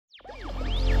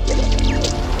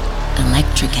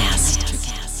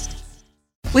Electricast.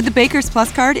 With the Baker's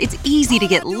Plus card, it's easy to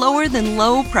get lower than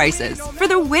low prices for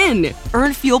the win.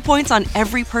 Earn fuel points on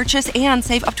every purchase and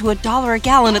save up to $1 a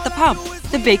gallon at the pump.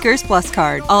 The Baker's Plus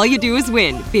card. All you do is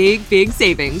win. Big, big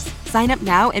savings. Sign up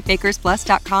now at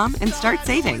bakersplus.com and start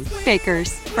saving.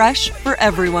 Baker's. Fresh for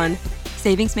everyone.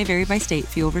 Savings may vary by state.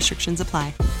 Fuel restrictions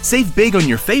apply. Save big on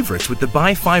your favorites with the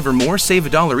Buy 5 or More, Save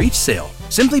 $1 each sale.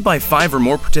 Simply buy 5 or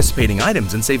more participating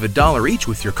items and save $1 each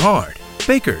with your card.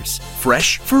 Baker's.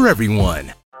 Fresh for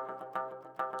everyone.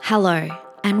 Hello,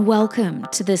 and welcome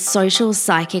to the Social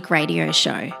Psychic Radio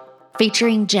Show,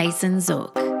 featuring Jason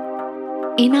Zook.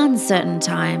 In uncertain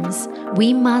times,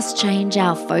 we must change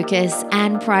our focus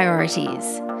and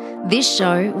priorities. This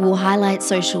show will highlight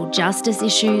social justice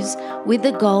issues with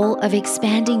the goal of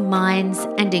expanding minds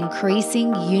and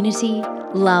increasing unity,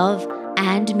 love,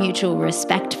 and mutual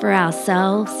respect for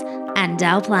ourselves and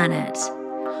our planet.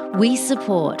 We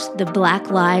support the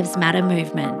Black Lives Matter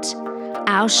movement.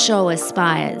 Our show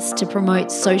aspires to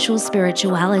promote social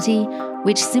spirituality,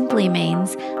 which simply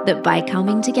means that by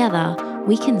coming together,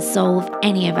 we can solve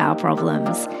any of our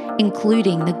problems,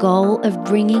 including the goal of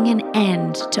bringing an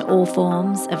end to all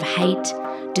forms of hate,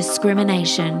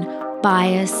 discrimination,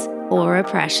 bias, or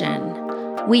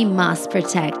oppression. We must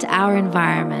protect our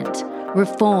environment,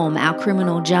 reform our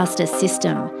criminal justice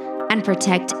system, and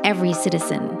protect every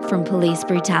citizen from police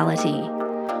brutality.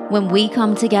 When we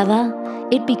come together,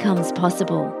 it becomes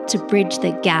possible to bridge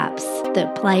the gaps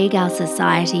that plague our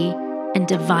society and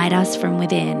divide us from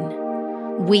within.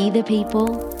 We the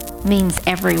people means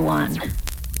everyone.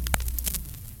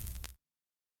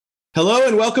 Hello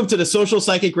and welcome to the Social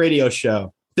Psychic Radio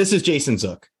Show. This is Jason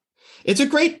Zook. It's a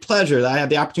great pleasure that I have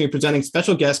the opportunity of presenting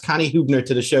special guest Connie Huebner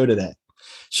to the show today.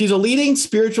 She's a leading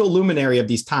spiritual luminary of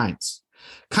these times.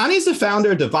 Connie is the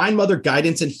founder of Divine Mother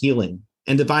Guidance and Healing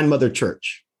and Divine Mother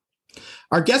Church.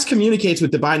 Our guest communicates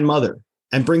with Divine Mother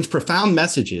and brings profound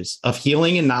messages of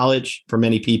healing and knowledge for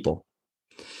many people.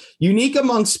 Unique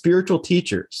among spiritual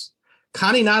teachers,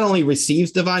 Connie not only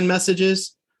receives divine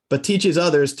messages, but teaches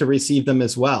others to receive them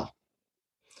as well.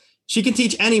 She can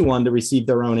teach anyone to receive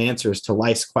their own answers to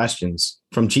life's questions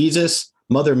from Jesus,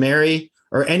 Mother Mary,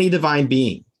 or any divine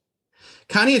being.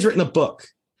 Connie has written a book,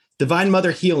 Divine Mother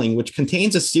Healing, which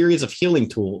contains a series of healing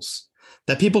tools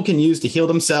that people can use to heal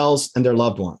themselves and their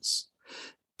loved ones.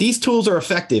 These tools are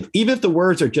effective, even if the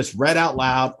words are just read out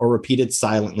loud or repeated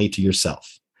silently to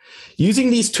yourself. Using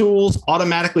these tools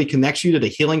automatically connects you to the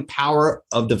healing power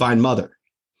of Divine Mother.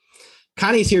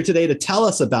 Connie's here today to tell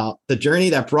us about the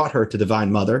journey that brought her to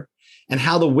Divine Mother and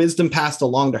how the wisdom passed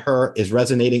along to her is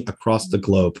resonating across the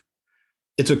globe.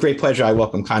 It's a great pleasure. I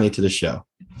welcome Connie to the show.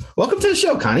 Welcome to the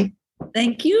show, Connie.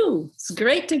 Thank you. It's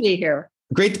great to be here.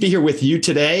 Great to be here with you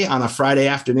today on a Friday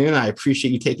afternoon. I appreciate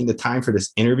you taking the time for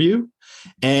this interview.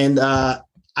 And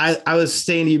I was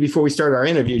saying to you before we started our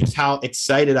interview, just how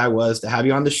excited I was to have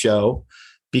you on the show,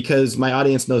 because my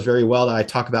audience knows very well that I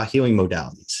talk about healing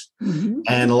modalities. Mm-hmm.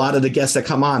 And a lot of the guests that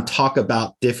come on talk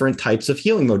about different types of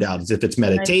healing modalities. If it's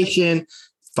meditation,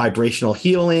 vibrational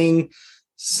healing,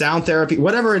 sound therapy,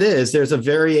 whatever it is, there's a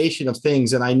variation of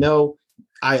things. And I know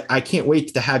I can't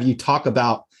wait to have you talk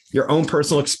about your own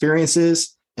personal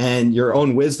experiences and your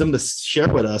own wisdom to share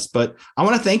with us. But I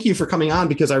want to thank you for coming on,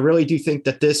 because I really do think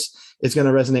that this is going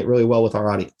to resonate really well with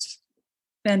our audience.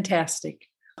 Fantastic.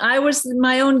 I was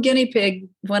my own guinea pig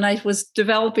when I was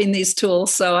developing these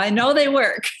tools, so I know they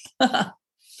work. I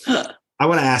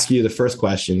want to ask you, the first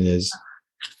question is,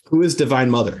 who is Divine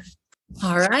Mother?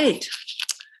 All right.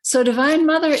 So Divine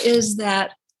Mother is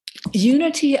that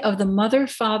unity of the Mother,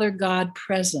 Father, God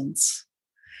presence.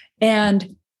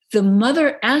 And the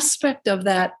mother aspect of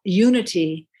that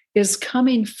unity is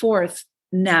coming forth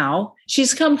now.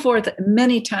 She's come forth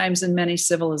many times in many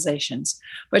civilizations,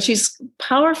 but she's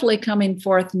powerfully coming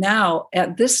forth now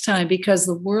at this time because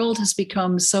the world has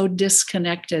become so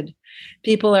disconnected.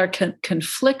 People are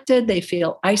conflicted. They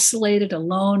feel isolated,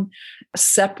 alone,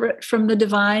 separate from the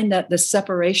divine, that the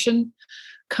separation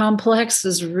complex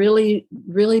is really,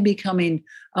 really becoming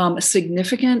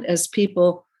significant as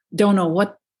people don't know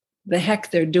what the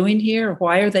heck they're doing here.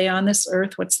 Why are they on this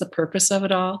earth? What's the purpose of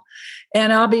it all?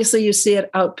 And obviously you see it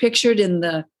outpictured in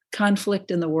the conflict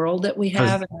in the world that we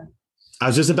have. I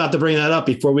was just about to bring that up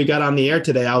before we got on the air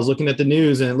today. I was looking at the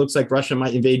news and it looks like Russia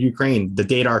might invade Ukraine, the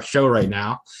date our show right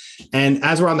now. And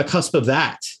as we're on the cusp of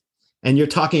that, and you're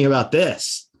talking about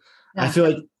this, I feel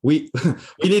like we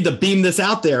need to beam this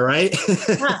out there, right?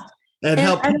 Yeah. and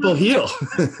help people heal.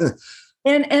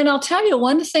 And I'll tell you,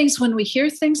 one of the things when we hear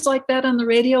things like that on the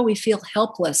radio, we feel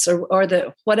helpless, or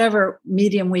the whatever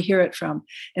medium we hear it from.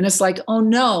 And it's like, oh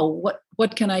no,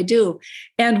 what can I do?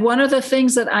 And one of the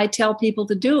things that I tell people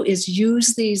to do is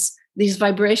use these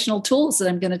vibrational tools that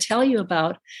I'm going to tell you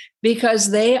about,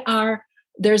 because they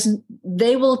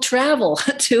will travel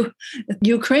to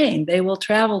Ukraine. They will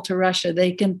travel to Russia.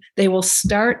 They will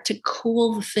start to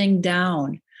cool the thing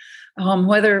down.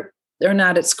 Whether or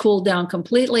not it's cooled down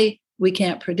completely, we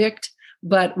can't predict,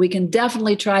 but we can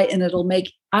definitely try, and it'll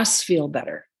make us feel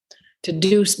better to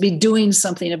be doing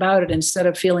something about it instead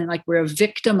of feeling like we're a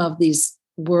victim of these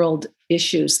world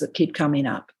issues that keep coming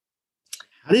up.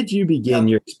 How did you begin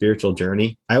your spiritual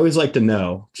journey? I always like to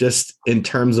know, just in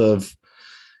terms of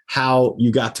how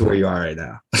you got to where you are right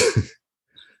now.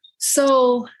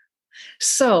 So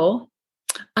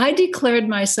I declared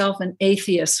myself an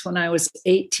atheist when I was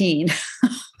 18.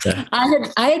 Yeah.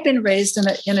 I had been raised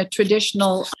in a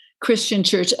traditional Christian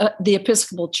church, the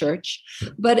Episcopal Church,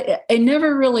 but I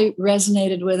never really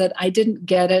resonated with it. I didn't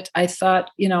get it. I thought,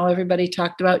 everybody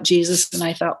talked about Jesus, and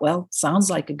I thought, well,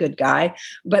 sounds like a good guy,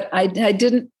 but I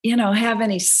didn't, have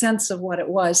any sense of what it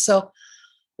was. So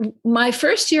my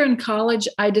first year in college,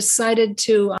 I decided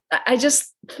I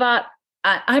just thought,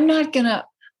 I'm not going to,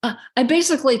 I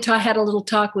basically had a little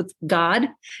talk with God,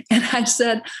 and I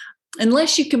said,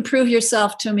 unless you can prove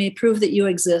yourself to me, prove that you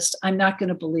exist, I'm not going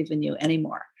to believe in you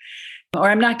anymore. Or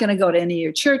I'm not going to go to any of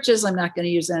your churches. I'm not going to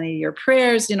use any of your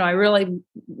prayers. I really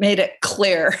made it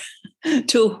clear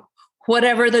to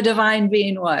whatever the divine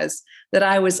being was that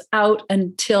I was out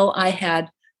until I had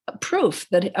proof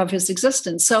of his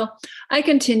existence. So I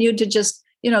continued to just,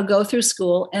 go through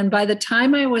school. And by the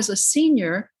time I was a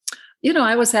senior,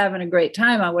 I was having a great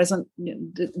time. I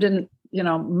didn't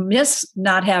miss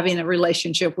not having a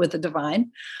relationship with the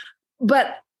divine.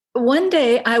 But one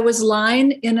day I was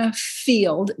lying in a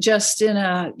field, just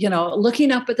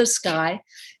looking up at the sky.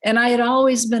 And I had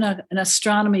always been an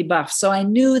astronomy buff. So I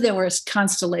knew there were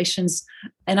constellations,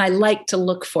 and I liked to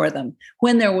look for them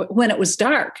when it was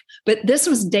dark. But this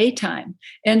was daytime.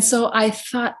 And so I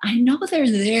thought, I know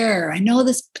they're there. I know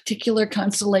this particular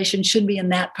constellation should be in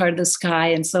that part of the sky,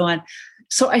 and so on.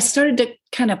 So I started to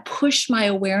kind of push my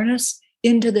awareness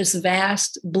into this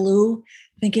vast blue,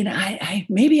 thinking,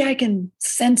 maybe I can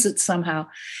sense it somehow.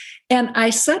 And I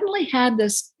suddenly had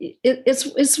this,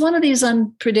 it's one of these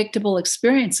unpredictable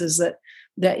experiences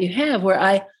that you have, where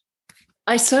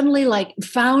I suddenly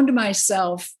found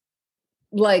myself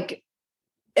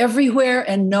everywhere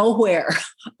and nowhere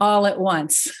all at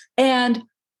once. And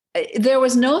there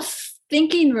was no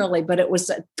thinking really, but it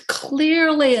was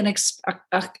clearly an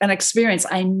experience.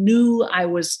 I knew I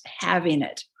was having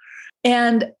it.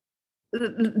 And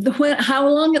how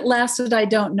long it lasted, I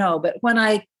don't know. But when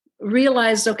I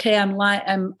realized, okay, I'm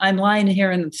lying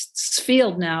here in this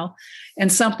field now,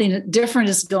 and something different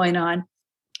is going on,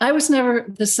 I was never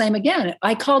the same again.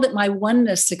 I called it my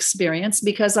oneness experience,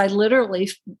 because I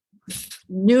literally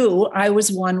knew I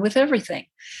was one with everything.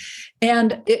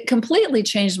 And it completely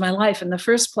changed my life. In the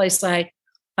first place, I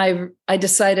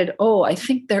decided, I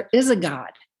think there is a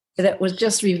God that was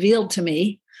just revealed to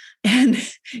me, and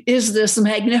is this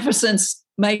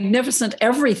magnificent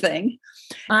everything.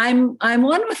 I'm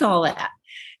one with all that.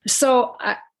 So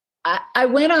I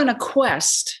went on a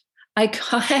quest. I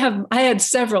had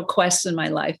several quests in my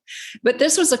life, but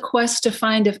this was a quest to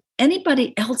find if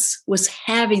anybody else was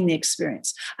having the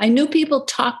experience. I knew people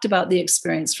talked about the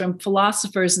experience from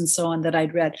philosophers and so on that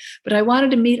I'd read, but I wanted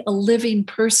to meet a living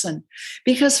person,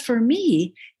 because for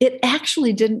me, it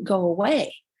actually didn't go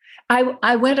away.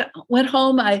 I went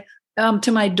home.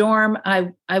 To my dorm.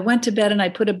 I went to bed, and I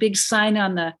put a big sign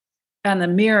on the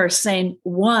mirror saying,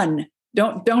 "One."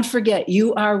 Don't forget,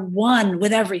 you are one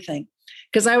with everything.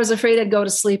 Because I was afraid I'd go to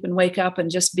sleep and wake up and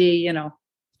just be,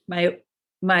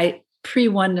 my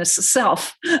pre-oneness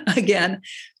self again.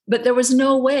 But there was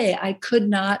no way I could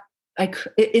not.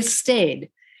 It stayed,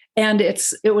 and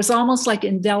it was almost like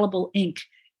indelible ink.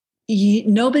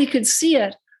 Nobody could see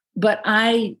it, but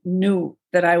I knew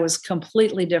that I was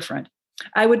completely different.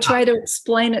 I would try to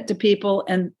explain it to people,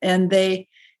 and they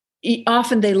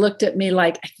often looked at me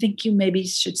like, I think you maybe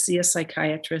should see a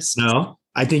psychiatrist. No,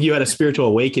 I think you had a spiritual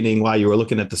awakening while you were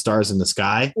looking at the stars in the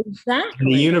sky. Exactly.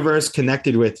 And the universe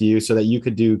connected with you so that you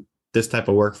could do this type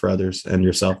of work for others and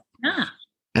yourself. Yeah.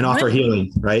 And offer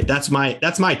healing, right? That's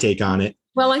my take on it.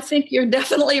 Well, I think you're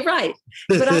definitely right.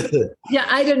 But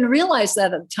I didn't realize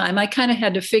that at the time. I kind of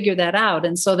had to figure that out.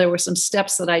 And so there were some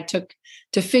steps that I took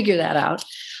to figure that out.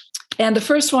 And the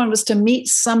first one was to meet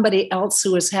somebody else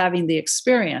who was having the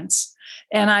experience.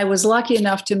 And I was lucky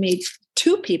enough to meet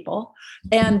two people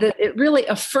And it really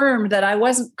affirmed that I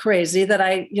wasn't crazy, that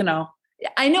I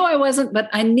knew I wasn't, but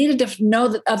I needed to know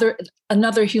that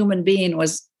another human being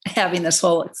was having this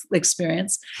whole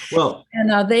experience. Well,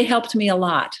 and they helped me a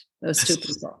lot, those two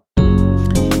people.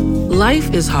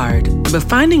 Life is hard, but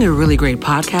finding a really great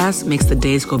podcast makes the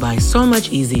days go by so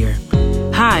much easier.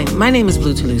 Hi, my name is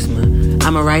Blue Telusma.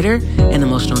 I'm a writer, an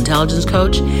emotional intelligence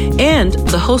coach, and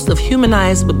the host of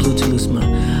Humanize with Blue Telusma,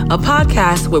 a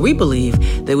podcast where we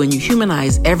believe that when you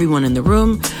humanize everyone in the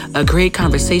room, a great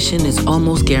conversation is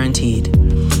almost guaranteed.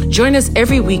 Join us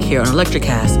every week here on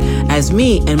Electricast as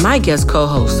me and my guest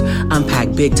co-hosts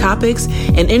unpack big topics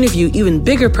and interview even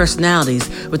bigger personalities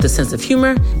with a sense of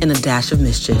humor and a dash of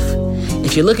mischief.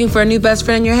 If you're looking for a new best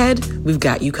friend in your head, we've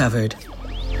got you covered.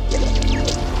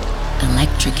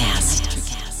 Electricast.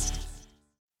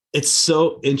 It's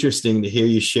so interesting to hear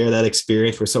you share that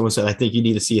experience where someone said, I think you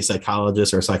need to see a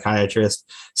psychologist or a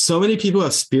psychiatrist. So many people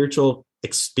have spiritual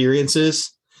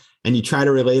experiences, and you try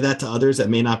to relay that to others that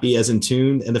may not be as in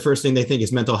tune. And the first thing they think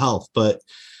is mental health.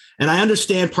 And I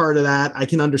understand part of that. I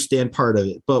can understand part of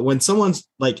it. But when someone's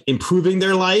like improving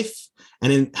their life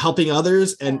and in helping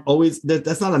others, and always,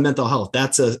 that's not a mental health.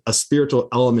 That's a spiritual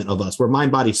element of us. We're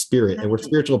mind, body, spirit, and we're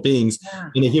spiritual beings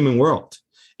in a human world,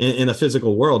 in a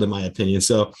physical world, in my opinion.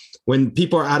 So when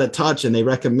people are out of touch and they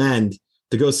recommend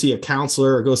to go see a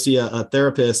counselor or go see a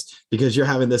therapist because you're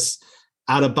having this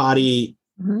out of body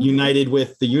united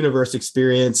with the universe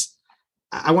experience,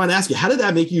 I want to ask you, how did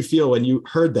that make you feel when you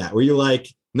heard that? Were you like,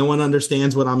 no one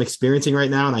understands what I'm experiencing right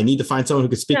now, and I need to find someone who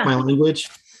can speak my language?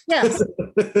 Yes,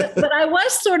 but I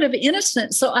was sort of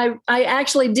innocent. So I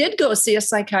actually did go see a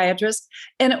psychiatrist,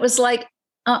 and it was like,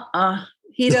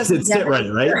 he doesn't sit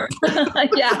right?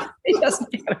 Yeah, he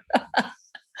doesn't get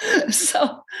it.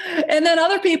 So, and then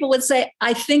other people would say,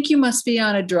 I think you must be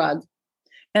on a drug.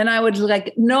 And I would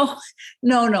like, no,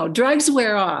 drugs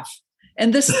wear off.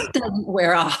 And this doesn't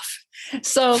wear off.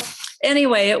 So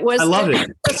anyway, it was. I love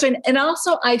it. And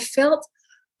also I felt,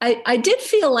 I did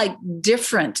feel like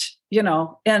different,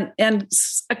 and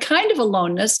a kind of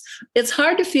aloneness. It's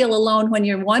hard to feel alone when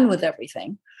you're one with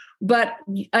everything. But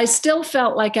I still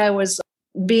felt like I was,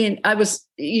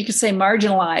 you could say,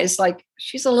 marginalized, like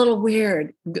she's a little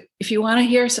weird. If you want to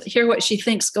hear what she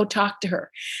thinks, go talk to her.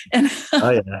 And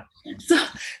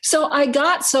so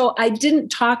I didn't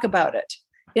talk about it.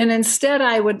 And instead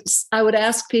I would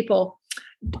ask people,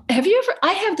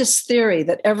 I have this theory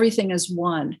that everything is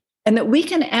one and that we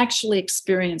can actually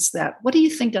experience that. What do you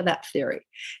think of that theory?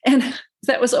 And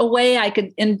that was a way I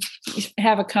could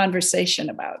have a conversation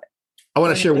about it. I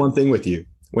want to share one thing with you.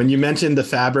 When you mentioned the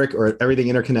fabric or everything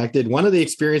interconnected, one of the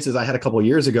experiences I had a couple of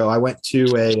years ago, I went to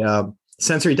a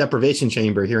sensory deprivation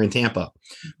chamber here in Tampa,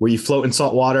 where you float in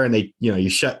salt water and you're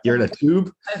in a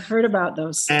tube. I've heard about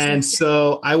those. And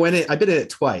so I went in, I've been in it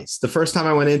twice. The first time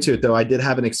I went into it, though, I did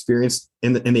have an experience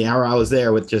in the hour I was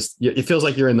there with it feels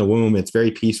like you're in the womb. It's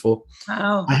very peaceful.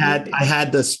 Oh, I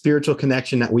had the spiritual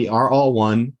connection that we are all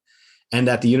one, and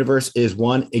that the universe is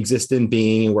one existent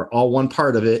being, and we're all one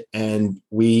part of it, and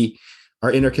we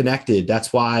are interconnected.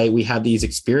 That's why we have these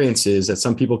experiences that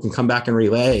some people can come back and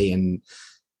relay, and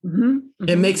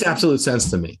it makes absolute sense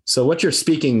to me. So what you're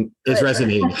speaking is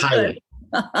resonating highly.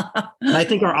 And I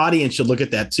think our audience should look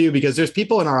at that too, because there's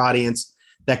people in our audience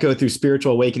that go through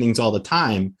spiritual awakenings all the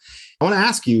time. I want to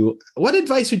ask you, what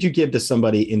advice would you give to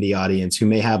somebody in the audience who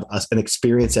may have an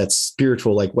experience that's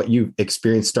spiritual, like what you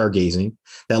experienced stargazing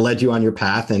that led you on your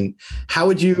path? And how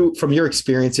would you, from your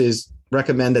experiences,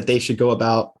 recommend that they should go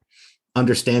about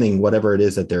understanding whatever it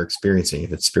is that they're experiencing,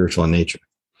 if it's spiritual in nature?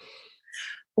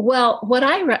 Well, what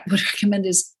I would recommend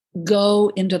is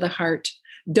go into the heart.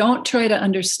 Don't try to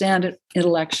understand it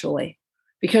intellectually,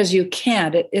 because you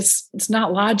can't. It's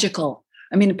not logical.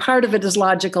 I mean, part of it is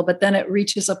logical, but then it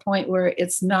reaches a point where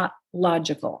it's not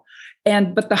logical.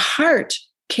 But the heart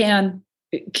can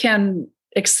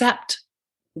accept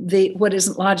what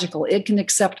isn't logical. It can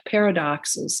accept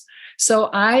paradoxes.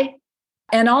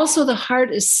 And also the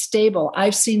heart is stable.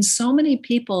 I've seen so many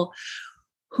people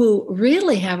who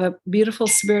really have a beautiful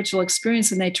spiritual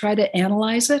experience, and they try to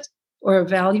analyze it or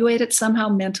evaluate it somehow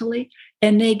mentally,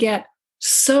 and they get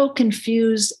so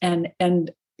confused and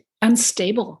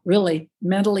unstable, really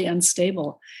mentally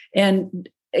unstable. And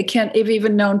I've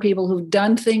even known people who've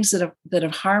done things that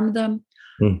have harmed them.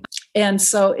 And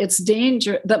so it's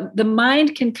danger. The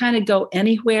mind can kind of go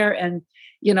anywhere, and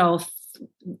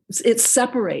it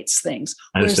separates things,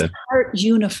 whereas the heart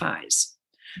unifies.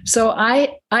 So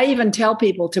I even tell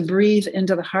people to breathe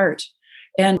into the heart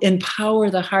and empower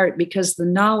the heart, because the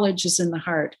knowledge is in the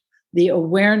heart. The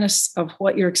awareness of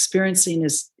what you're experiencing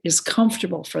is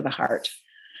comfortable for the heart.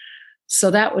 So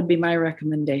that would be my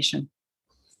recommendation.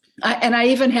 I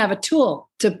even have a tool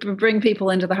to bring people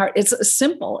into the heart. It's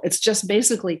simple. It's just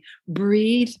basically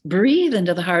breathe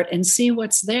into the heart and see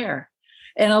what's there.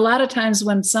 And a lot of times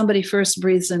when somebody first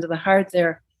breathes into the heart,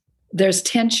 there's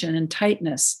tension and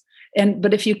tightness.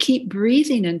 But if you keep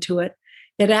breathing into it,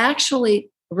 it actually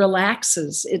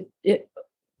relaxes. It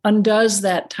undoes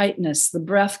that tightness. The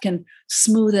breath can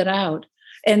smooth it out.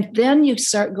 And then you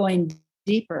start going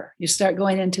deeper. You start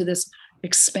going into this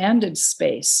expanded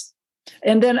space.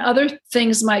 And then other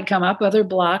things might come up, other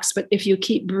blocks, but if you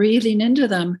keep breathing into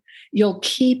them, you'll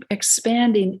keep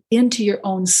expanding into your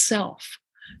own self,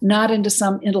 not into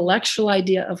some intellectual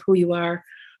idea of who you are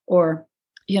or,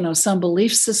 some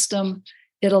belief system.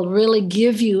 It'll really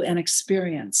give you an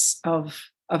experience of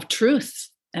truth,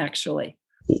 actually.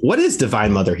 What is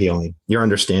Divine Mother healing? Your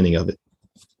understanding of it?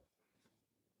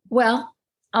 Well,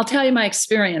 I'll tell you my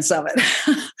experience of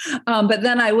it, but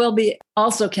then I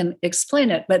also can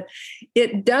explain it. But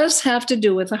it does have to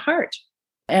do with the heart.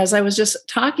 As I was just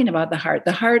talking about the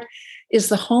heart is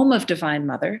the home of Divine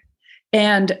Mother.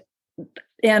 And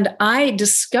I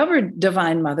discovered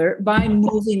Divine Mother by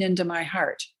moving into my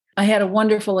heart. I had a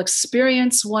wonderful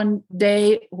experience one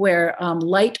day where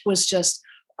light was just,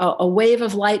 a wave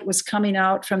of light was coming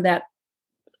out from that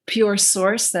pure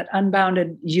source, that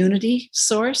unbounded unity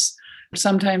source,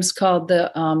 sometimes called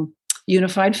the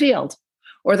unified field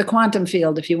or the quantum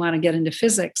field, if you want to get into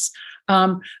physics.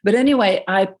 But anyway,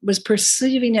 I was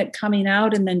perceiving it coming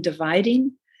out and then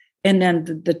dividing. And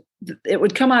then it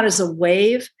would come out as a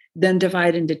wave, then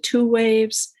divide into 2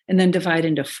 waves, and then divide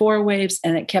into 4 waves.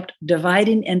 And it kept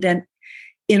dividing and then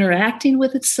interacting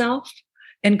with itself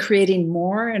and creating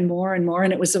more and more and more.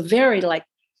 And it was a very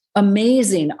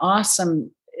amazing,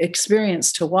 awesome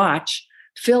experience to watch,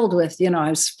 filled with, I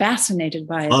was fascinated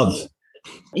by it. Love.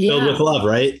 Yeah. Filled with love,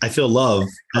 right? I feel love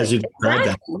as you described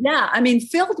that. Yeah. I mean,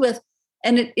 filled with,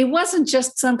 and it wasn't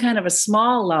just some kind of a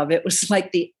small love. It was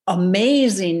like the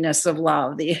amazingness of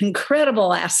love, the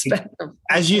incredible aspect of.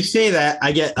 As you say that,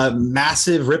 I get a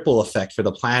massive ripple effect for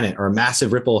the planet, or a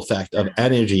massive ripple effect of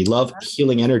energy, love,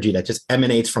 healing energy that just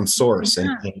emanates from source.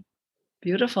 Yeah. And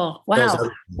beautiful.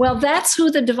 Wow. Well, that's who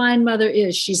the Divine Mother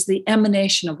is. She's the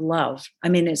emanation of love. I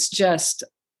mean, it's just,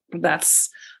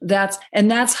 that's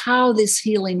how this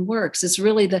healing works. It's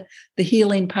really the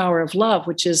healing power of love,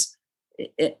 which is,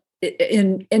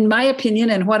 in my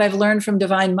opinion, and what I've learned from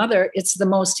Divine Mother, it's the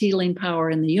most healing power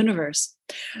in the universe.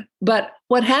 But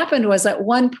what happened was, at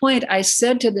one point I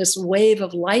said to this wave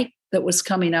of light that was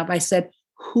coming up, I said,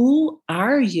 "Who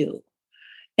are you?"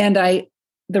 And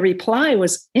the reply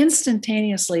was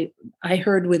instantaneously, I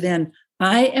heard within,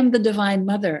 "I am the Divine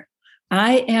Mother.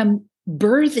 I am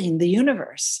birthing the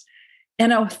universe."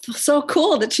 And it was so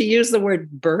cool that she used the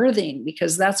word birthing,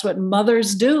 because that's what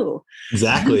mothers do.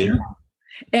 Exactly.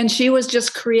 And she was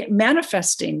just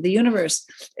manifesting the universe.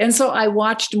 And so I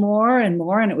watched more and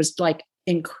more, and it was like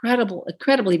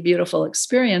incredibly beautiful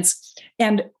experience,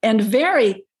 and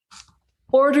very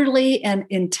orderly and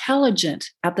intelligent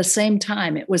at the same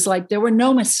time. It was like there were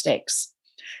no mistakes.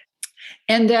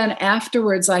 And then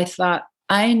afterwards, I thought,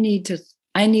 I'm going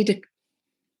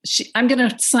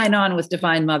to sign on with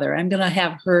Divine Mother. I'm going to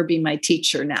have her be my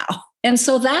teacher now. And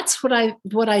so that's what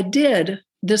I did.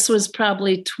 This was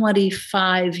probably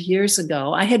 25 years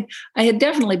ago. I had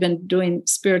definitely been doing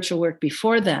spiritual work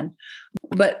before then,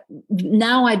 but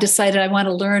now I decided I want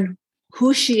to learn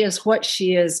who she is, what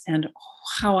she is, and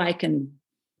how I can,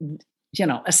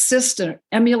 assist or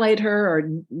emulate her or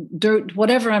do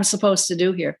whatever I'm supposed to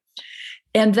do here.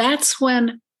 And that's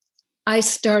when I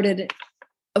started.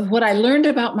 What I learned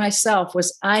about myself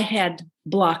was I had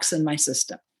blocks in my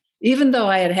system. Even though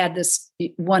I had this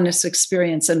oneness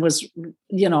experience and was,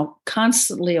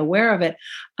 constantly aware of it,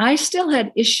 I still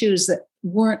had issues that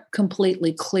weren't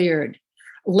completely cleared,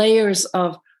 layers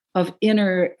of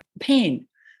inner pain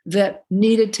that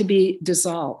needed to be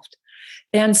dissolved.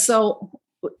 And so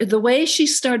the way she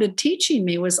started teaching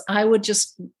me was I would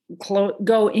just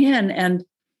go in and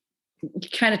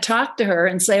kind of talk to her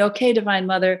and say, "Okay, Divine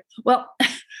Mother." Well,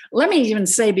 let me even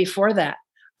say before that,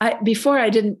 before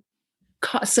I didn't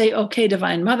say, "Okay,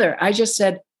 Divine Mother," I just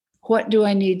said, "What do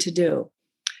I need to do?"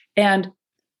 And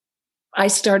I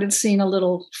started seeing a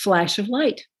little flash of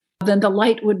light. Then the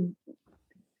light would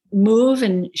move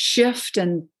and shift,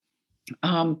 and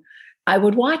I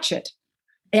would watch it.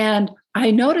 And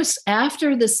I noticed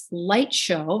after this light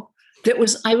show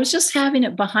I was just having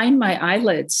it behind my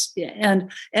eyelids. And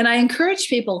I encourage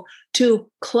people to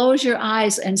close your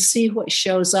eyes and see what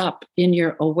shows up in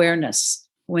your awareness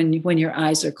when your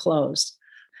eyes are closed.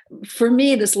 For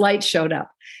me, this light showed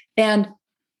up, and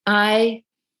I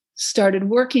started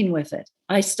working with it.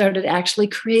 I started actually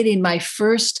creating my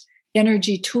first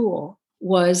energy tool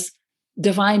was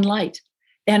divine light.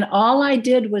 And all I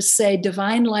did was say,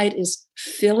 divine light is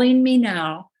filling me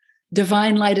now.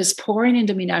 Divine light is pouring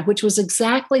into me now, which was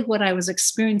exactly what I was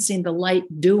experiencing the light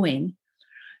doing.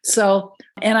 So,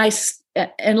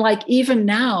 and like even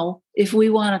now, if we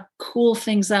want to cool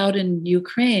things out in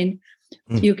Ukraine,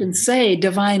 you can say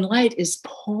divine light is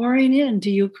pouring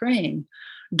into Ukraine.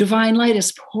 Divine light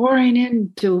is pouring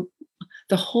into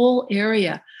the whole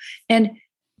area. And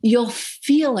you'll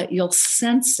feel it, you'll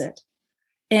sense it.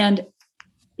 And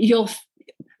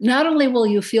not only will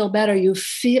you feel better, you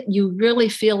really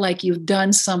feel like you've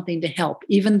done something to help,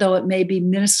 even though it may be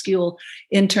minuscule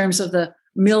in terms of the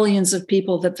millions of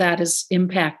people that is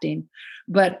impacting.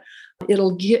 But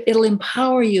it'll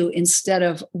empower you instead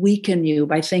of weaken you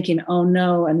by thinking, oh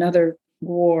no, another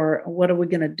war, what are we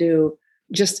going to do?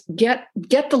 Just get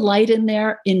the light in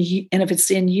there, and if it's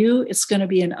in you, it's going to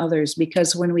be in others.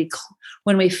 Because when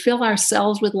we fill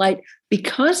ourselves with light,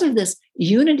 because of this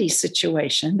unity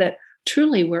situation that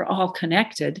truly we're all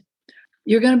connected,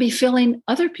 you're going to be filling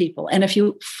other people. And if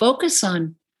you focus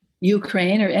on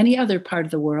Ukraine or any other part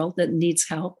of the world that needs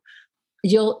help,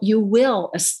 you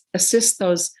will assist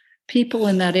those people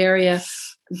in that area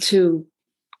to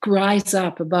rise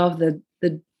up above the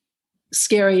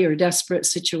scary or desperate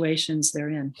situations they're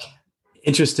in.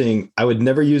 Interesting. I would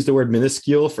never use the word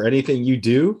minuscule for anything you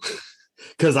do,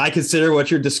 because I consider what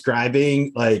you're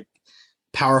describing like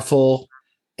powerful,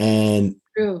 and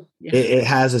True. Yeah. it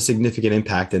has a significant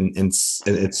impact, and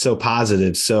it's so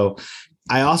positive. So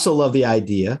I also love the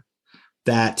idea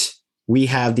that we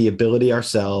have the ability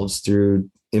ourselves through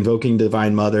invoking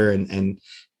Divine Mother and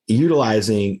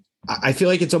utilizing, I feel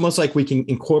like it's almost like we can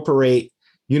incorporate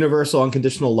universal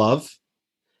unconditional love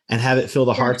and have it fill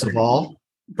the hearts of all,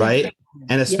 right?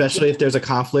 And especially if there's a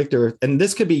conflict, and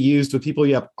this could be used with people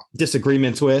you have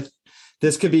disagreements with.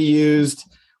 This could be used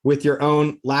with your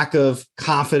own lack of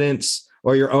confidence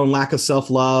or your own lack of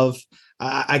self-love.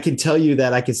 I can tell you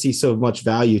that I can see so much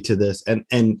value to this,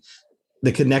 and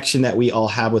the connection that we all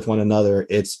have with one another,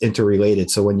 it's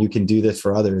interrelated. So when you can do this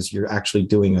for others, you're actually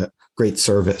doing a great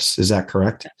service. Is that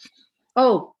correct?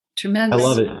 Oh, tremendous. I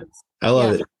love it. I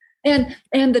love it.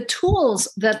 And the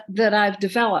tools that I've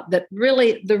developed, that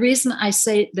really, the reason I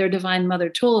say they're Divine Mother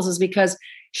tools is because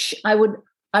I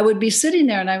would be sitting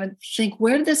there and I would think,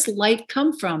 where did this light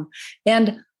come from?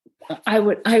 And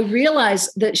I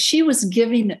realized that she was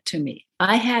giving it to me.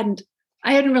 I hadn't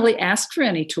really asked for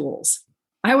any tools.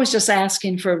 I was just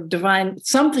asking for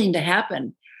something to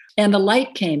happen. And the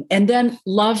light came, and then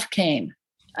love came.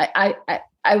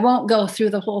 I won't go through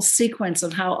the whole sequence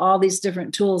of how all these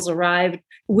different tools arrived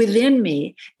within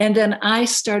me. And then I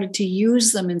started to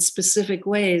use them in specific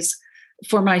ways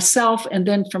for myself, and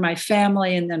then for my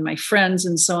family, and then my friends,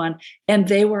 and so on. And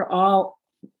they were all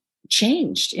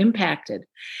changed, impacted.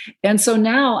 And so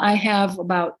now I have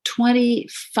about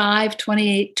 25,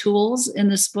 28 tools in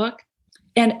this book.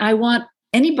 And I want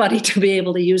anybody to be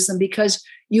able to use them, because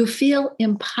you feel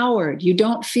empowered. You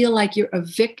don't feel like you're a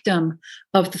victim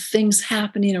of the things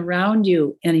happening around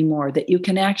you anymore, that you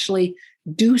can actually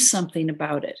do something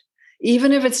about it,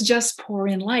 even if it's just pour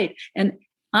in light. And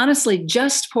honestly,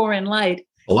 just pour in light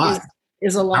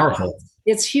is a lot. Powerful.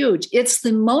 It's huge. It's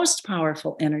the most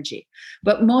powerful energy,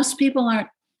 but most people aren't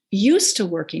used to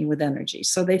working with energy.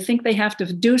 So they think they have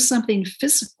to do something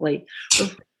physically.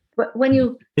 But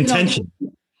when intention.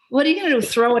 What are you going to do?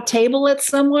 Throw a table at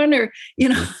someone? Or,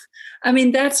 I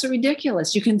mean, that's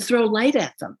ridiculous. You can throw light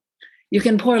at them. You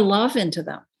can pour love into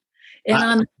them.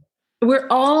 And we're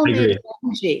all made of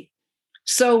energy.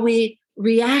 So we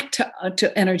react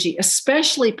to energy,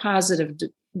 especially positive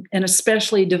and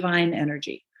especially divine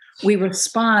energy. We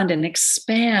respond and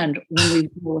expand when we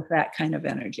deal with that kind of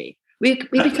energy. We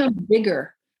become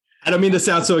bigger. I don't mean to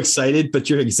sound so excited, but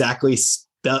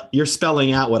you're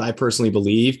spelling out what I personally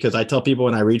believe, because I tell people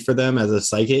when I read for them as a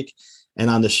psychic, and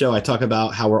on the show, I talk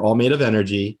about how we're all made of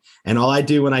energy. And all I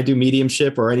do when I do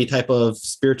mediumship or any type of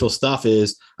spiritual stuff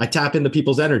is I tap into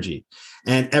people's energy,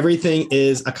 and everything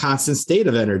is a constant state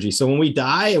of energy. So when we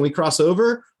die and we cross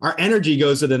over, our energy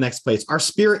goes to the next place. Our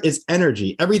spirit is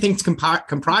energy. Everything's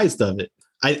comprised of it.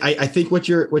 I think what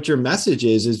your message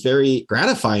is very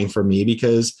gratifying for me,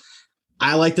 because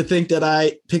I like to think that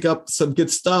I pick up some good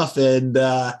stuff, and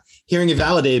hearing it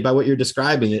validated by what you're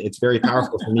describing, it's very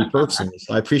powerful for me personally.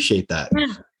 So I appreciate that.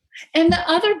 Yeah. And the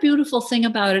other beautiful thing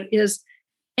about it is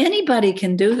anybody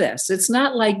can do this. It's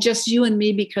not like just you and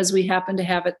me because we happen to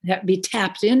have it be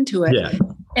tapped into it. Yeah.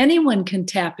 Anyone can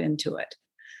tap into it.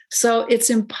 So it's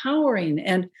empowering,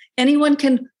 and anyone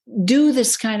can do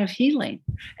this kind of healing.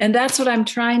 And that's what I'm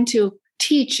trying to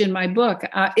teach in my book.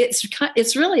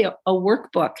 It's really a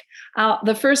workbook.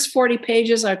 The first 40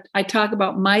 pages I talk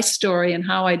about my story and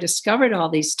how I discovered all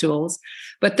these tools.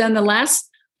 But then the last,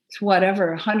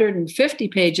 150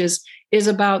 pages is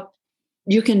about,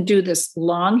 you can do this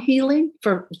long healing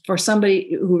for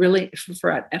somebody who really,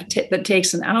 that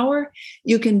takes an hour.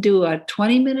 You can do a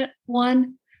 20-minute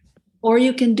one, or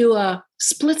you can do a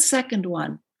split-second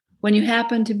one when you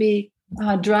happen to be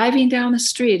driving down the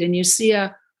street and you see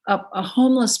a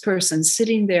homeless person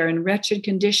sitting there in wretched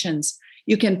conditions.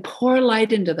 You can pour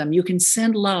light into them. You can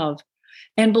send love.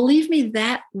 And believe me,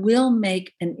 that will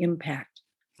make an impact.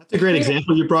 That's a great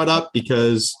example you brought up,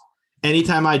 because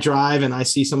anytime I drive and I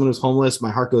see someone who's homeless,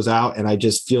 my heart goes out and I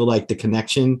just feel like the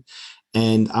connection.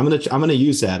 And I'm gonna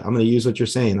use that. I'm gonna use what you're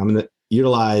saying. I'm gonna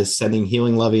utilize sending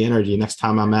healing, loving energy next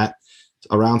time I'm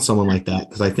around someone like that,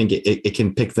 because I think it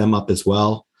can pick them up as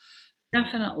well.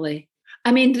 Definitely.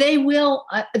 I mean, they will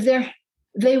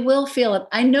feel it.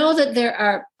 I know that there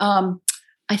are,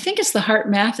 I think it's the Heart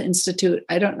Math Institute.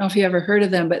 I don't know if you ever heard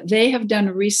of them, but they have done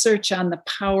research on the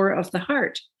power of the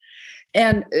heart.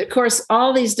 And of course,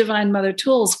 all these Divine Mother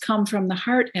tools come from the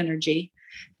heart energy.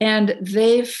 And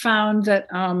they've found that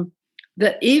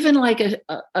that even like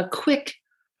a quick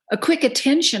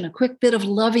attention, a quick bit of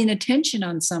loving attention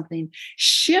on something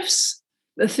shifts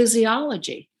the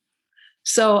physiology.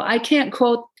 So I can't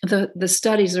quote the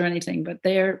studies or anything, but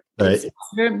there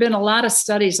have been a lot of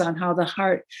studies on how the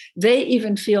heart, they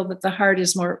even feel that the heart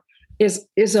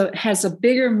has a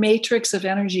bigger matrix of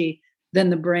energy than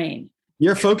the brain.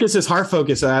 Your focus is heart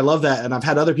focus. And I love that. And I've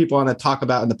had other people on to talk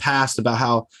about in the past about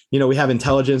how, we have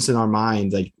intelligence in our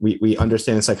mind. Like we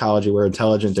understand in psychology, we're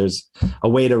intelligent. There's a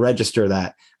way to register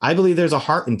that. I believe there's a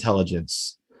heart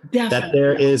intelligence. Definitely. That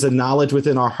there is a knowledge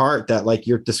within our heart that, like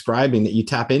you're describing, that you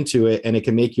tap into it and it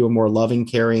can make you a more loving,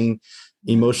 caring,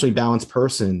 emotionally balanced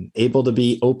person, able to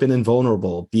be open and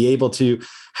vulnerable, be able to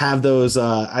have those,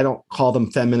 I don't call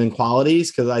them feminine qualities,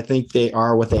 because I think they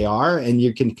are what they are, and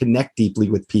you can connect deeply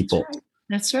with people.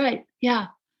 That's right. Yeah.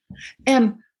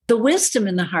 And the wisdom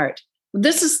in the heart,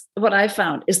 this is what I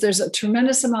found, is there's a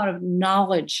tremendous amount of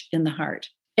knowledge in the heart.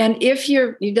 And if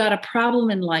you got a problem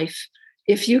in life,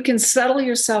 if you can settle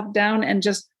yourself down and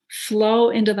just flow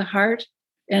into the heart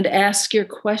and ask your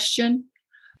question,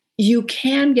 you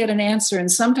can get an answer.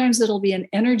 And sometimes it'll be an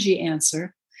energy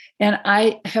answer. And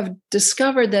I have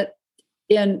discovered that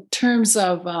in terms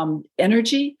of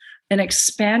energy, an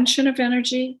expansion of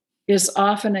energy is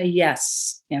often a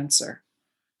yes answer.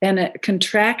 And a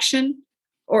contraction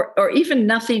or even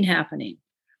nothing happening,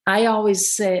 I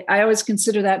always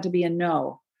consider that to be a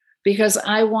no, because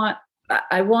I want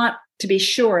to be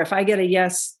sure. If I get a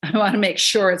yes, I want to make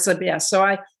sure it's a yes. So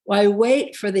I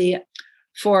wait for the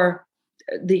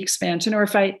expansion, or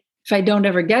if I don't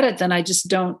ever get it, then I just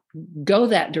don't go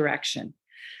that direction.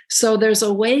 So there's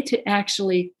a way to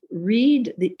actually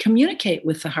communicate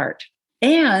with the heart.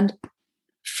 And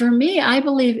for me, I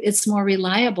believe it's more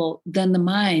reliable than the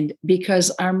mind,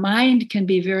 because our mind can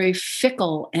be very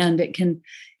fickle, and it can,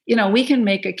 we can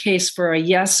make a case for a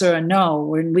yes or a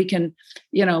no, and we can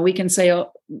say,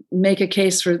 make a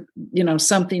case for,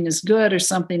 something is good or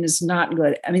something is not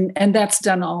good. I mean, and that's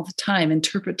done all the time.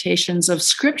 Interpretations of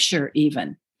scripture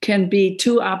even can be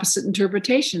two opposite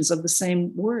interpretations of the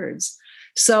same words.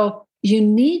 So you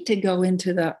need to go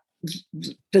into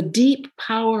the deep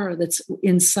power that's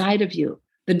inside of you.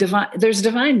 There's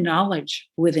divine knowledge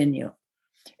within you.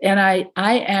 And I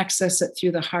access it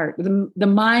through the heart. The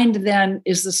mind then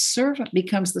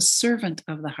becomes the servant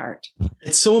of the heart.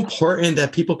 It's so important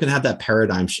that people can have that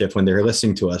paradigm shift when they're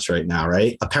listening to us right now,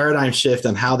 right? A paradigm shift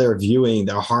on how they're viewing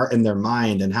their heart and their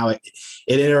mind, and how it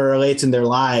interrelates in their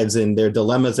lives and their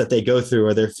dilemmas that they go through,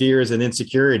 or their fears and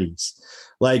insecurities.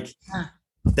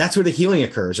 That's where the healing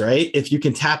occurs, right? If you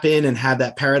can tap in and have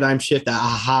that paradigm shift, that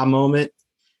aha moment,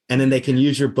 and then they can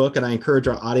use your book. And I encourage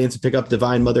our audience to pick up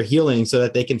Divine Mother Healing so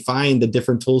that they can find the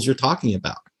different tools you're talking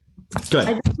about. Good.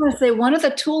 I just want to say one of the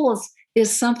tools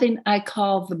is something I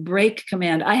call the break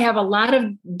command. I have a lot of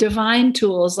divine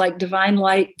tools like divine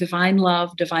light, divine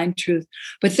love, divine truth.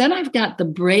 But then I've got the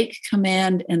break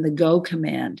command and the go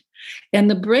command. And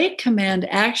the break command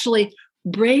actually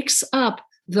breaks up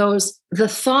the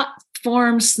thought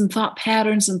forms and thought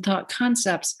patterns and thought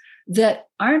concepts that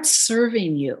aren't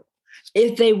serving you.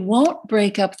 If they won't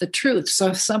break up the truth. So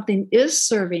if something is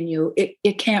serving you,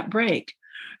 it can't break.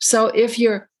 So if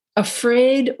you're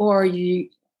afraid, or you've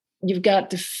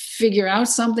got to figure out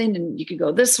something, and you could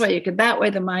go this way, you could that way,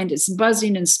 the mind is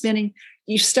buzzing and spinning,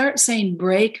 you start saying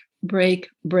break, break,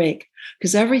 break,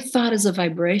 because every thought is a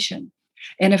vibration.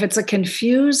 And if it's a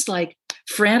confused, like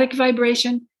frantic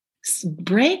vibration,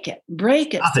 break it,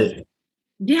 break it. Stop it.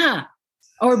 Yeah.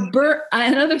 Or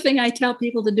another thing I tell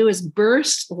people to do is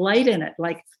burst light in it,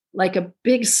 like a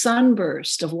big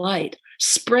sunburst of light.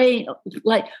 Spray.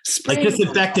 Like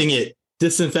disinfecting it,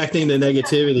 disinfecting the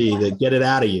negativity to get it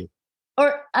out of you.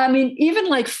 Or, I mean, even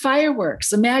like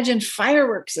fireworks. Imagine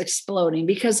fireworks exploding,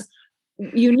 because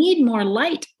you need more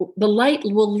light. The light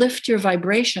will lift your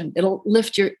vibration. It'll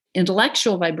lift your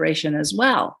intellectual vibration as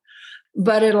well.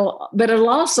 But it'll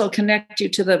also connect you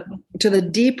to the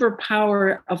deeper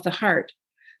power of the heart.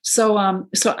 So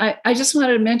I just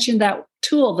wanted to mention that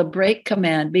tool, the break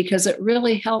command, because it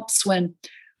really helps when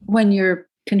you're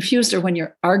confused, or when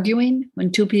you're arguing,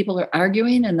 when two people are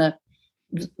arguing, and the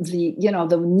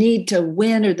need to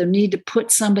win or the need to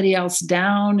put somebody else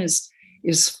down is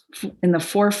in the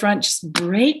forefront. Just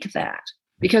break that,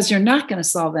 because you're not going to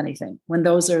solve anything when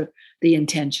those are the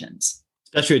intentions.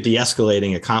 Especially with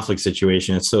de-escalating a conflict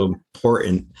situation, it's so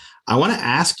important. I want to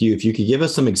ask you if you could give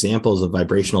us some examples of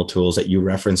vibrational tools that you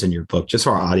reference in your book, just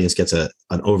so our audience gets an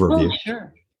overview. Oh,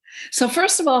 sure. So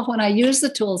first of all, when I use the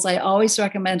tools, I always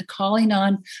recommend calling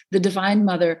on the Divine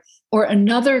Mother or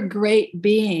another great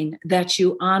being that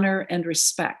you honor and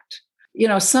respect.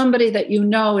 Somebody that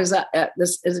is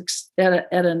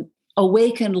at an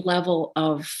awakened level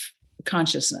of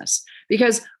consciousness,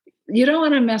 because you don't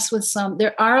want to mess with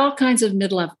there are all kinds of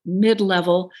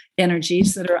mid-level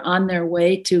energies that are on their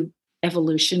way to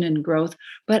evolution and growth,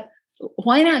 but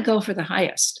why not go for the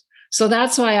highest? So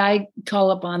that's why I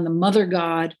call upon the Mother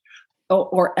God,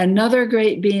 or another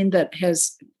great being that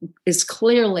is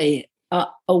clearly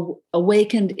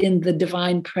awakened in the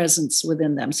divine presence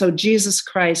within them. So Jesus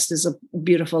Christ is a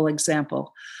beautiful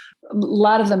example. A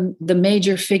lot of the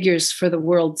major figures for the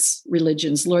world's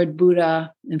religions, Lord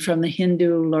Buddha, and from the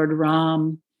Hindu, Lord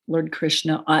Ram, Lord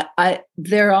Krishna,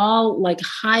 they're all like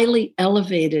highly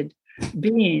elevated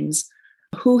beings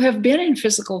who have been in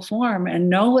physical form and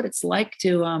know what it's like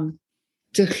to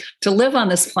live on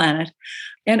this planet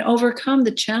and overcome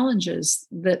the challenges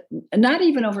meet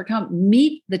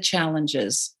the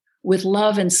challenges with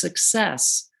love and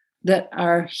success that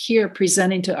are here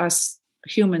presenting to us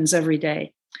humans every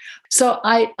day. So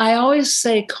I always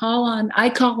say, I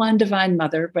call on Divine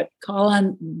Mother, but call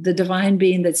on the divine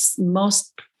being that's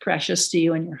most precious to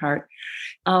you in your heart.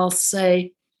 I'll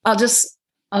say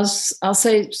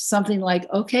something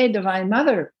like, okay, Divine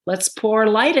Mother, let's pour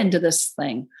light into this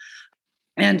thing.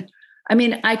 And I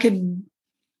mean,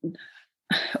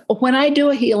 when I do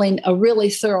a healing, a really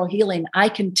thorough healing, I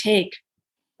can take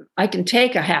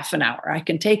a half an hour, I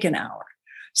can take an hour.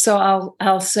 So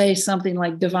I'll say something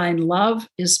like divine love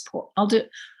is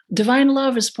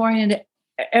pouring into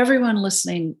everyone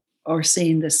listening or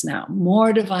seeing this now.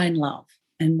 More divine love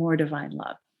and more divine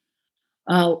love.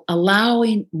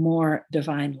 Allowing more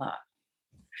divine love.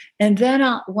 And then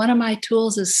one of my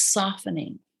tools is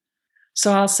softening.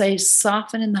 So I'll say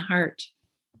soften in the heart.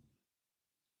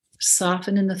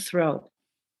 Soften in the throat.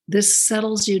 This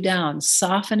settles you down.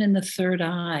 Soften in the third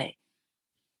eye.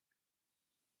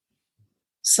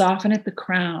 Soften at the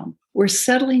crown. We're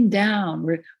settling down.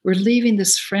 We're leaving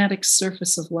this frantic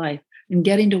surface of life and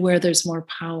getting to where there's more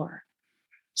power.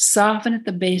 Soften at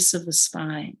the base of the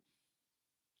spine.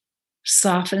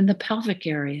 Soften in the pelvic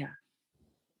area.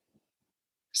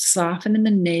 Soften in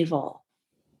the navel.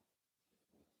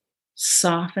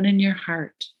 Soften in your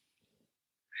heart.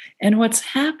 And what's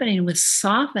happening with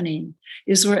softening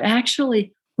is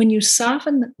when you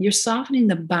soften, you're softening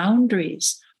the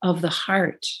boundaries of the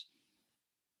heart.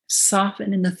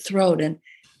 Soften in the throat, and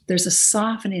there's a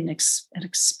softening, an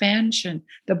expansion.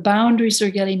 The boundaries are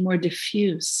getting more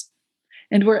diffuse.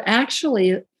 And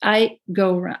I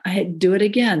do it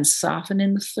again, soften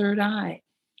in the third eye.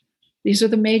 These are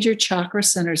the major chakra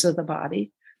centers of the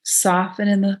body. Soften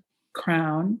in the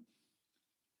crown.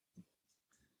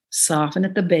 Soften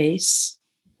at the base.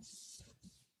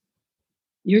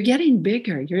 You're getting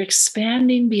bigger. You're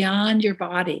expanding beyond your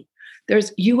body.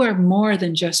 You are more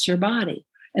than just your body.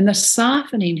 And the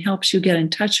softening helps you get in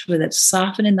touch with it.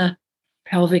 Soften in the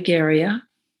pelvic area.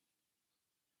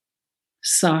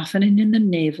 Softening in the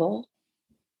navel.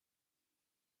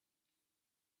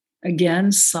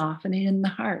 Again, softening in the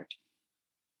heart.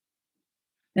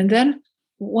 And then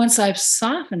once I've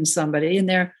softened somebody and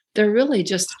they're really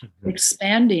just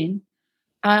expanding,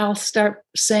 I'll start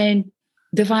saying,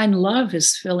 divine love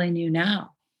is filling you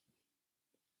now.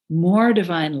 More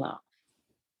divine love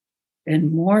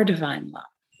and more divine love.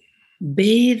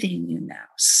 Bathing you now,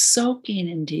 soaking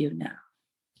into you now.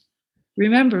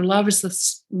 Remember, love is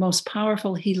the most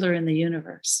powerful healer in the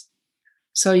universe.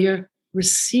 So you're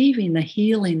receiving the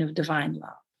healing of divine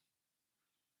love.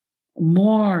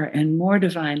 More and more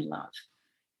divine love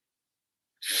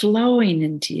flowing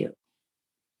into you,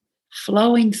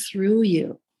 flowing through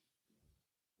you.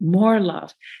 More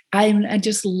love. I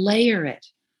just layer it.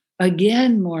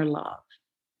 Again, more love.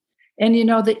 And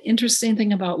the interesting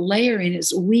thing about layering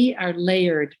is we are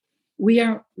layered. We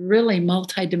are really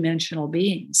multidimensional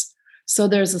beings. So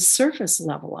there's a surface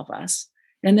level of us,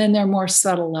 and then there are more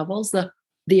subtle levels. The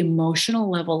emotional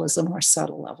level is a more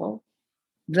subtle level.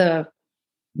 The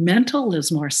mental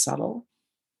is more subtle.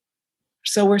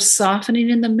 So we're softening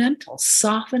in the mental,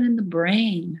 soften in the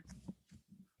brain,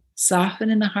 soften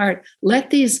in the heart. Let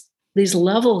these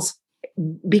levels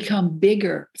become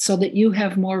bigger so that you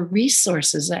have more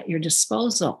resources at your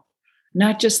disposal,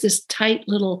 not just this tight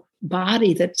little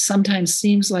body that sometimes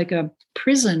seems like a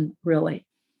prison, really.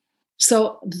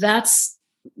 So that's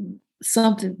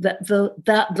something that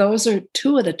those are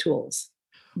two of the tools.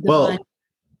 Well,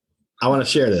 I want to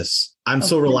share this. I'm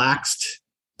so relaxed.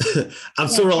 I'm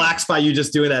so relaxed by you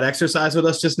just doing that exercise with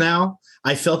us just now.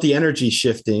 I felt the energy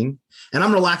shifting, and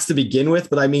I'm relaxed to begin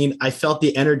with, but I felt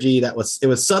the energy it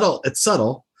was subtle. It's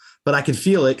subtle, but I could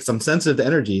feel it because I'm sensitive to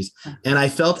energies. And I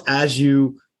felt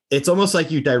it's almost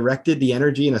like you directed the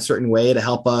energy in a certain way to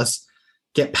help us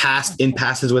get past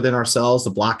impasses within ourselves,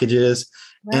 the blockages.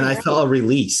 Right, and I felt a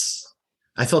release.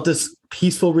 I felt this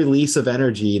peaceful release of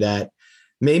energy that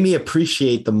made me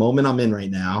appreciate the moment I'm in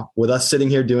right now with us sitting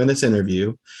here doing this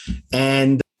interview.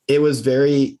 And it was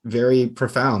very, very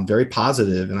profound, very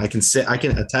positive. And I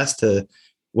can attest to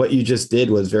what you just did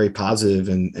was very positive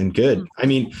and good. I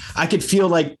mean, I could feel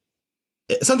like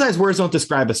sometimes words don't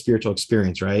describe a spiritual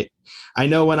experience, right? I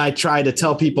know when I try to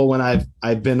tell people when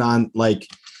I've been on like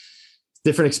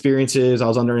different experiences. I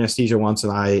was under anesthesia once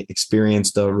and I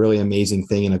experienced a really amazing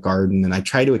thing in a garden, and I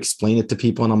try to explain it to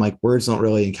people and I'm like, words don't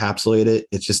really encapsulate it.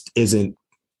 It just isn't,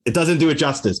 it doesn't do it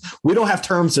justice. We don't have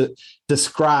terms to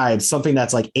describe something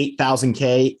that's like 8,000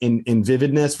 K in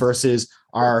vividness versus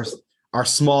our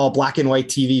small black and white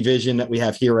TV vision that we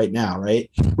have here right now, right?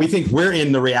 We think we're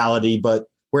in the reality, but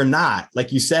we're not.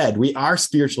 Like you said, we are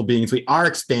spiritual beings. We are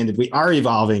expanded. We are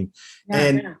evolving.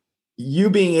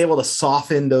 You being able to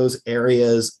soften those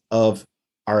areas of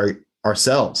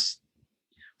ourselves,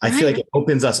 I feel like it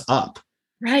opens us up.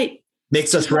 Right.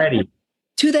 Makes us ready.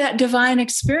 To that divine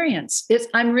experience.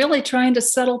 I'm really trying to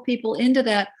settle people into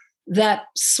that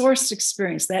source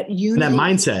experience, that unity. And that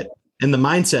mindset, and the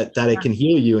mindset that it can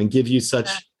heal you and give you such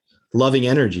loving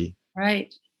energy.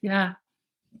 Right. Yeah.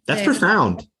 That's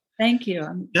profound. Thank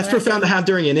you. That's profound to have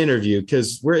during an interview,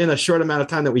 because we're in a short amount of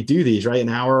time that we do these, right? An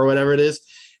hour or whatever it is.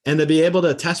 And to be able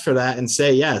to test for that and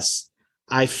say, yes,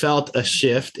 I felt a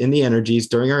shift in the energies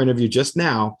during our interview just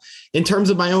now in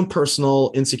terms of my own personal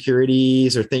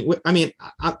insecurities or things. I mean,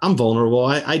 I'm vulnerable.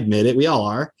 I admit it. We all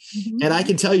are. Mm-hmm. And I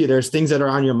can tell you there's things that are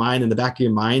on your mind in the back of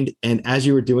your mind. And as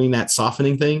you were doing that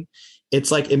softening thing, it's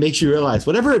like, it makes you realize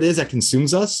whatever it is that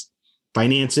consumes us,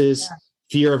 finances,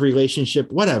 fear of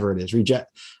relationship, whatever it is, reject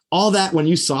all that. When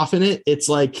you soften it, it's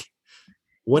like,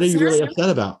 what are you really upset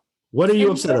about? What are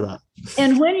you upset about?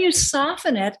 And when you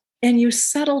soften it and you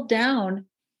settle down,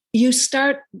 you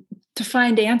start to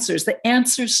find answers. The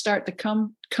answers start to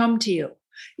come to you.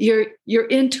 Your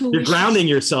intuition. You're grounding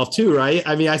yourself too, right?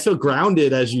 I mean, I feel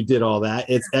grounded as you did all that.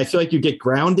 I feel like you get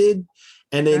grounded,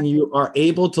 and then you are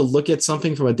able to look at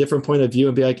something from a different point of view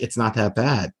and be like, it's not that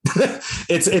bad.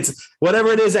 It's whatever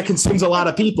it is that consumes a lot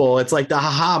of people. It's like the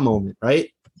haha moment, right?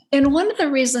 And one of the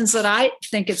reasons that I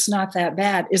think it's not that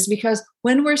bad is because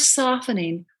when we're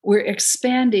softening, we're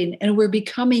expanding and we're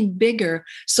becoming bigger.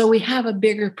 So we have a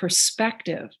bigger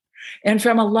perspective. And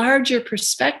from a larger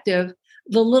perspective,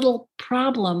 the little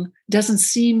problem doesn't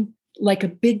seem like a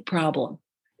big problem.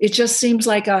 It just seems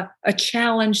like a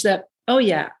challenge that, oh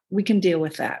yeah, we can deal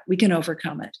with that. We can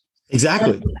overcome it.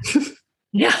 Exactly.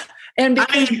 And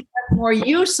because you have more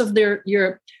use of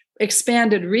your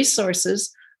expanded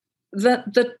resources,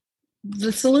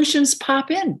 the solutions pop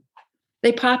in.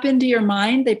 They pop into your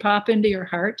mind. They pop into your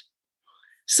heart.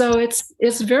 So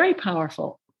it's very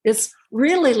powerful. It's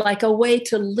really like a way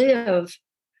to live.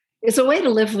 It's a way to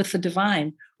live with the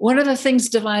divine. One of the things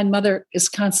Divine Mother is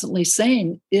constantly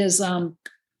saying is,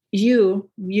 you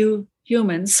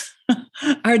humans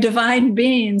are divine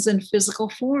beings in physical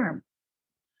form.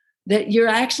 That you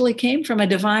actually came from a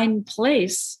divine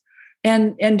place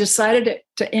and decided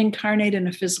to incarnate in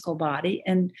a physical body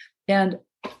and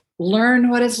learn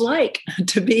what it's like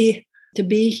to be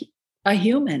a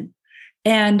human.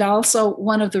 And also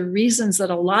one of the reasons that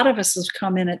a lot of us have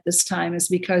come in at this time is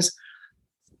because,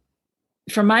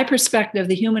 from my perspective,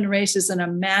 the human race is in a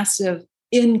massive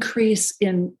increase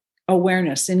in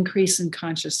awareness, increase in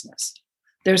consciousness.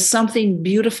 There's something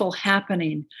beautiful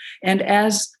happening. And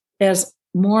as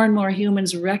more and more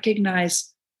humans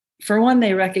recognize, for one,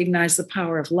 they recognize the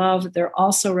power of love. They're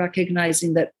also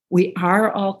recognizing that we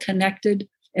are all connected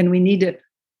and we need to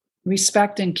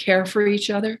respect and care for each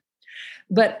other.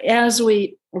 But as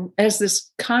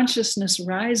this consciousness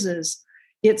rises,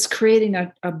 it's creating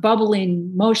a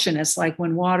bubbling motion. It's like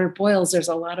when water boils, there's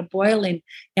a lot of boiling,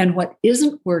 and what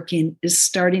isn't working is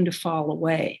starting to fall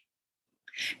away.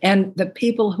 And the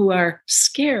people who are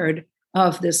scared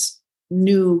of this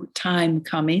new time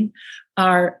coming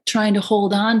are trying to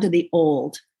hold on to the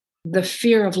old. The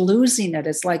fear of losing it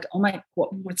is like, oh my,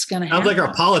 what's going to happen? Sounds like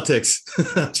our politics.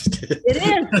 It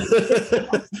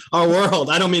is. Our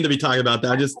world. I don't mean to be talking about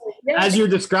that. Just as you're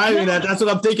describing that, that's what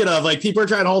I'm thinking of. Like, people are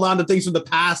trying to hold on to things from the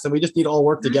past, and we just need to all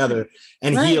work together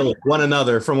and heal one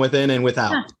another from within and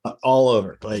without, all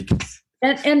over. Like,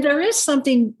 and there is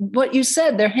something, what you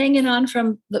said, they're hanging on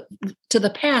to the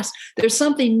past. There's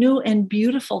something new and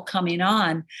beautiful coming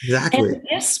on. Exactly. And it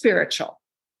is spiritual.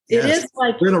 Yes. It is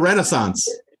like we're in a renaissance.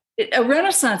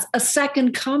 A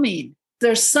second coming.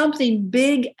 There's something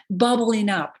big bubbling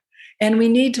up, and we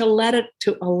need to let it,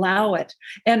 to allow it.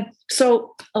 And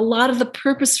so a lot of the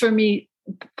purpose for me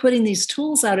putting these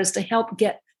tools out is to help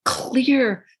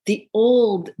clear the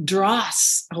old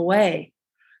dross away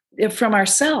from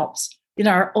ourselves.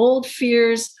 Our old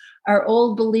fears, our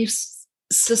old belief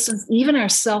systems, even our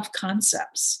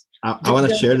self-concepts. I want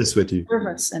to share this with you. Serve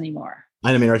us anymore.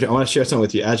 I mean, Roger, I want to share something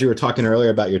with you. As you were talking earlier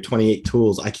about your 28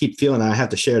 tools, I keep feeling I have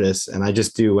to share this, and I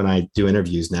just do when I do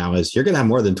interviews now, is you're going to have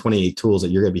more than 28 tools that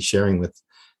you're going to be sharing with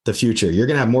the future. You're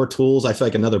going to have more tools. I feel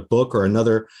like another book or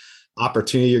another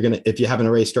opportunity you're going to, if you haven't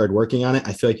already started working on it,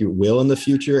 I feel like you will in the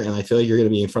future. And I feel like you're going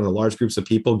to be in front of large groups of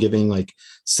people giving like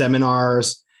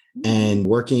seminars and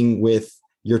working with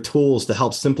your tools to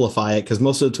help simplify it. Because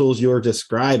most of the tools you're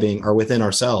describing are within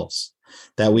ourselves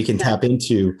that we can tap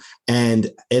into.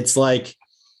 And it's like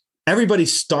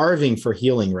everybody's starving for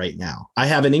healing right now. I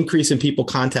have an increase in people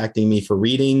contacting me for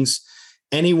readings.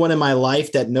 Anyone in my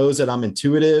life that knows that I'm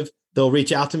intuitive, they'll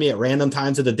reach out to me at random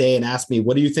times of the day and ask me,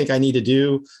 what do you think I need to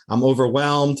do? I'm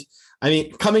overwhelmed. I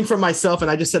mean, coming from myself, and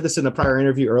I just said this in a prior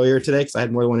interview earlier today, because I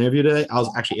had more than one interview today. I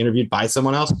was actually interviewed by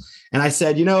someone else. And I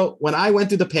said, when I went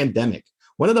through the pandemic,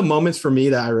 one of the moments for me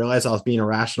that I realized I was being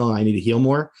irrational and I need to heal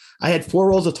more, I had 4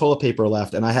 rolls of toilet paper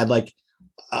left. And I had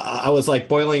I was like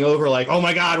boiling over, like, oh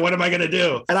my God, what am I going to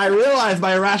do? And I realized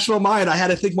my irrational mind, I had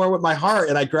to think more with my heart,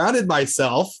 and I grounded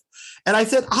myself. And I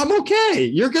said, I'm okay.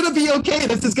 You're going to be okay.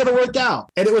 This is going to work out.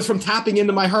 And it was from tapping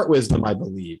into my heart wisdom, I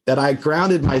believe, that I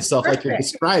grounded myself. Perfect. Like you're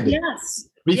describing. Yes.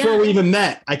 Before we even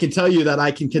met, I can tell you that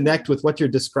I can connect with what you're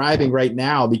describing right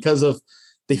now because of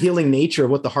the healing nature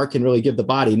of what the heart can really give the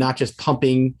body, not just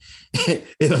pumping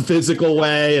in a physical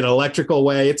way, an electrical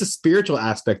way. It's a spiritual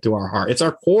aspect to our heart. It's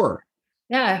our core.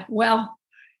 Yeah. Well,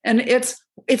 and it's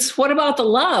what about the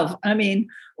love? I mean,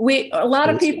 a lot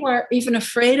of people are even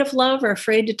afraid of love or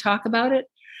afraid to talk about it.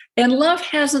 And love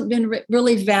hasn't been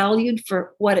really valued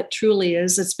for what it truly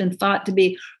is. It's been thought to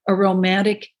be a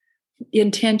romantic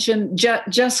intention,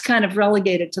 just kind of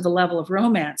relegated to the level of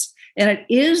romance. And it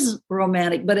is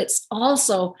romantic, but it's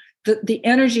also the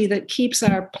energy that keeps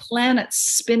our planets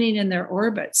spinning in their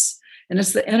orbits. And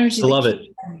it's the energy that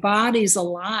keeps our bodies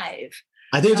alive.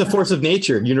 I think it's a force of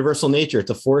nature, universal nature.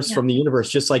 It's a force from the universe,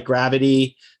 just like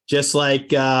gravity, just like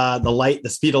the light, the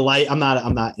speed of light. I'm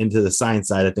not into the science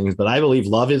side of things, but I believe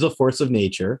love is a force of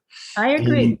nature. I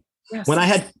agree. Yes. When I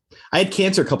had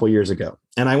cancer a couple of years ago,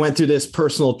 and I went through this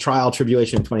personal trial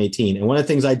tribulation in 2018. And one of the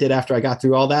things I did after I got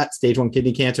through all that, stage 1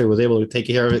 kidney cancer, was able to take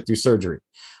care of it through surgery.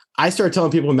 I started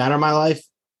telling people who matter in my life,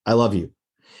 I love you.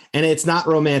 And it's not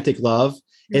romantic love.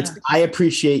 It's, I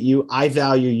appreciate you, I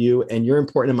value you, and you're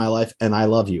important in my life, and I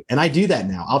love you. And I do that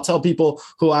now. I'll tell people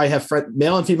who I have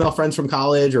male and female friends from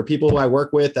college, or people who I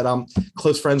work with that I'm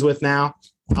close friends with now,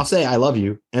 I'll say, I love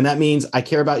you. And that means I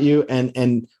care about you,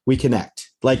 and we connect.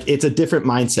 Like, it's a different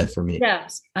mindset for me.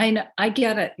 Yes, I know. I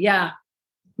get it. Yeah.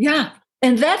 Yeah.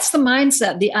 And that's the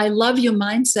mindset. The I love you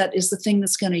mindset is the thing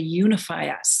that's going to unify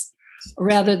us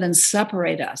rather than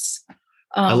separate us.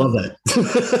 I love that.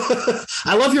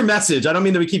 I love your message. I don't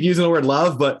mean that we keep using the word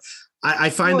love, but I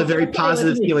find the very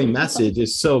positive healing message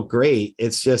is so great.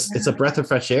 It's just, it's a breath of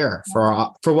fresh air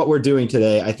for what we're doing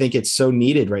today. I think it's so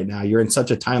needed right now. You're in such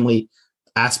a timely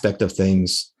aspect of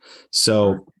things.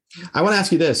 So I want to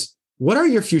ask you this. What are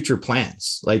your future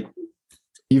plans? Like,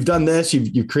 you've done this,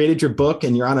 you've created your book,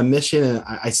 and you're on a mission, and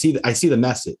I see the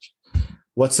message.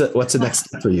 What's the next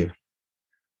step for you?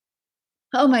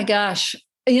 Oh my gosh.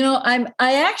 I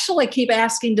actually keep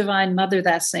asking Divine Mother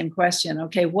that same question.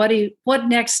 Okay, what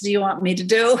next do you want me to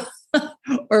do?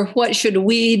 Or what should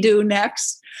we do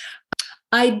next?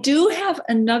 I do have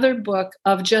another book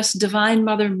of just Divine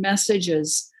Mother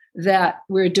messages that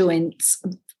we're doing.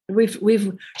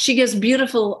 She gives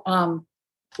beautiful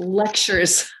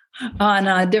lectures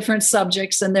on different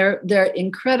subjects, and they're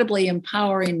incredibly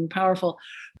empowering and powerful.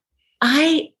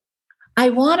 I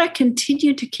want to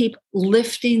continue to keep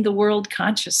lifting the world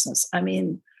consciousness. I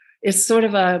mean, it's sort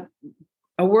of a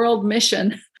world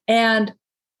mission. And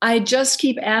I just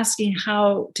keep asking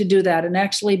how to do that. And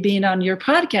actually being on your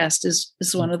podcast is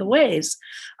one of the ways.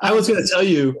 I was going to tell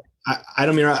you,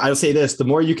 I'll say this, the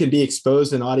more you can be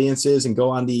exposed in audiences and go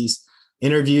on these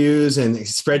interviews and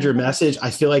spread your message, I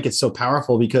feel like it's so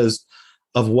powerful because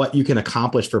of what you can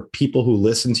accomplish for people who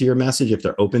listen to your message, if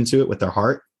they're open to it with their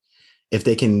heart. If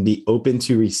they can be open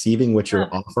to receiving what you're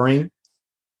offering,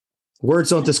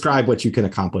 words don't describe what you can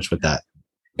accomplish with that.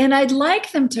 And I'd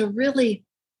like them to really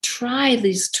try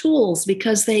these tools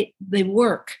because they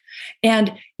work.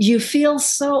 And you feel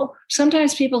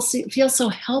sometimes people feel so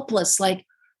helpless, like,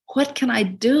 what can I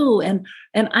do? And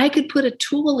I could put a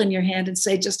tool in your hand and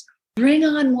say, just bring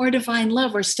on more divine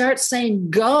love, or start saying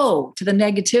go to the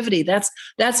negativity.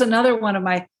 That's another one of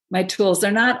my tools.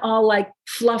 They're not all like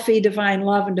fluffy divine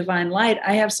love and divine light.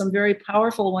 I have some very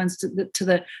powerful ones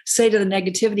to say to the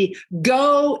negativity,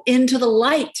 go into the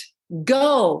light,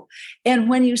 go. And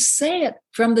when you say it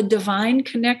from the divine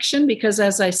connection, because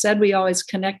as I said, we always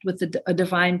connect with a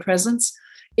divine presence,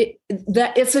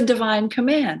 it's a divine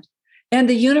command. And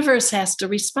the universe has to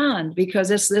respond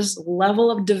because it's this level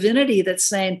of divinity that's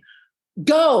saying,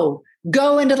 go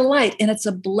into the light. And it's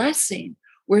a blessing.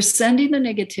 We're sending the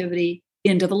negativity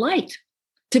into the light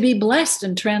to be blessed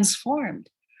and transformed.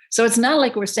 So it's not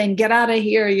like we're saying, get out of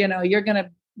here, you're going to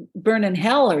burn in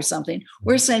hell or something.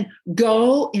 We're saying,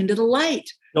 go into the light.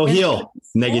 Go heal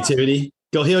negativity.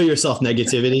 Go heal yourself,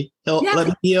 negativity. Let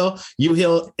me heal. You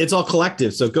heal. It's all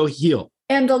collective. So go heal.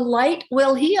 And the light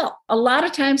will heal. A lot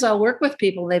of times I'll work with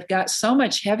people. They've got so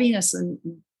much heaviness and,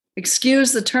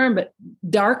 excuse the term, but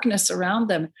darkness around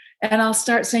them. And I'll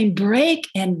start saying, break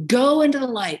and go into the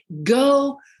light.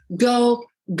 Go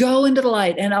into the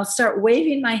light. And I'll start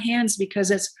waving my hands because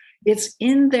it's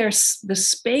in the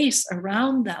space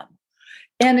around them.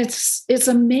 And it's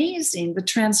amazing, the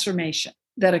transformation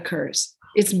that occurs.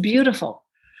 It's beautiful.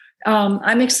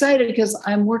 I'm excited because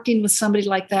I'm working with somebody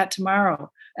like that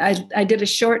tomorrow. I did a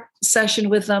short session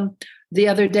with them the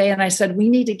other day, and I said, we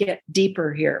need to get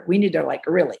deeper here. We need to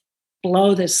really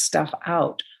blow this stuff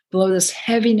out, blow this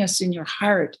heaviness in your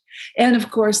heart. And of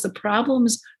course, the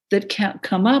problems that can't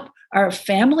come up are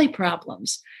family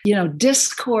problems,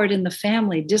 discord in the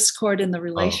family, discord in the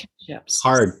relationships.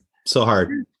 Hard, so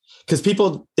hard. Because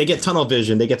people, they get tunnel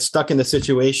vision, they get stuck in the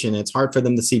situation. It's hard for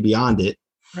them to see beyond it.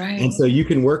 Right. And so you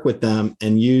can work with them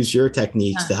and use your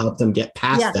techniques to help them get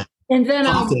past that. And then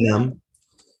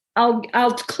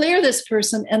I'll clear this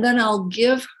person, and then I'll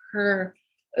give her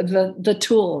the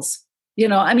tools.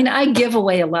 I give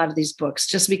away a lot of these books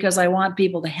just because I want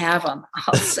people to have them.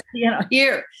 I'll say,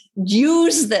 here,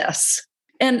 use this.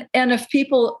 And if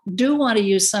people do want to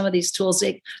use some of these tools,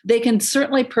 they can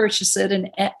certainly purchase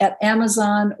it at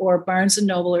Amazon or Barnes &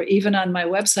 Noble or even on my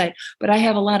website. But I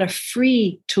have a lot of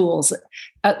free tools,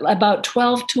 about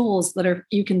 12 tools that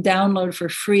you can download for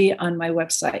free on my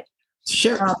website.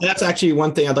 Share. That's actually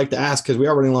one thing I'd like to ask because we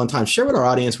are running a long time. Share with our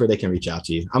audience where they can reach out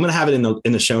to you. I'm going to have it in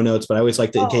the show notes, but I always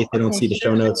like to, in case they don't see the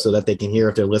show notes, so that they can hear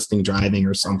if they're listening, driving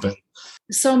or something.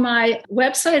 So my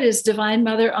website is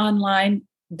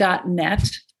divinemotheronline.net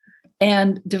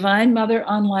and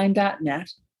divinemotheronline.net.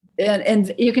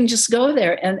 And you can just go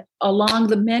there, and along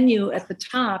the menu at the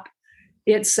top,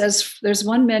 it says there's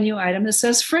one menu item that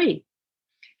says free.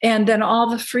 And then all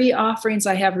the free offerings,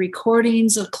 I have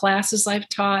recordings of classes I've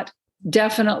taught,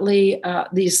 definitely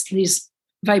these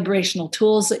vibrational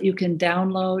tools that you can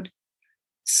download.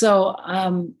 So,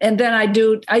 and then I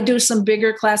do some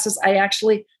bigger classes. I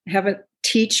actually have it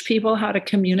teach people how to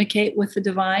communicate with the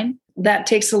divine. That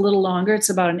takes a little longer. It's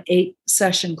about an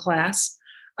 8-session class.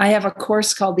 I have a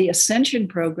course called the Ascension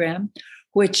Program,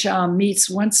 which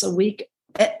meets once a week.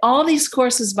 All these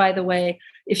courses, by the way,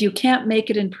 if you can't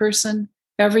make it in person,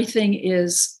 everything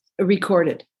is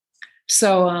recorded.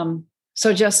 So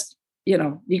just,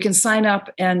 you can sign up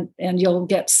and you'll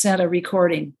get sent a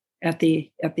recording at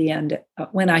the end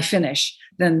when I finish.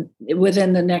 Then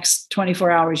within the next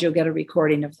 24 hours, you'll get a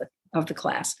recording of the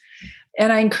class.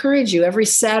 And I encourage you, every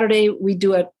Saturday we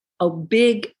do a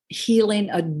big healing,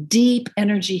 a deep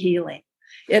energy healing.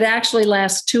 It actually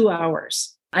lasts 2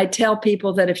 hours. I tell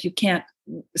people that if you can't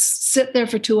sit there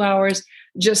for 2 hours,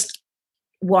 just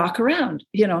walk around,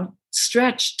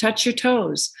 stretch, touch your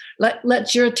toes.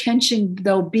 Let your attention,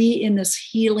 though, be in this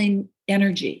healing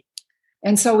energy.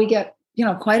 And so we get,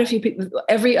 quite a few people.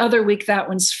 Every other week, that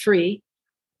one's free.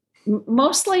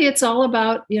 Mostly it's all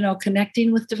about,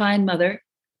 connecting with Divine Mother,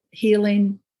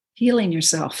 healing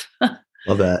yourself.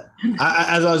 Love that.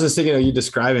 As I was just thinking of you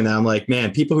describing that, I'm like,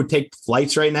 man, people who take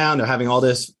flights right now and they're having all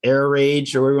this air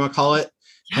rage, or whatever you want to call it,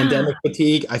 pandemic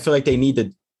fatigue. I feel like they need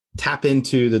to tap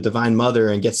into the Divine Mother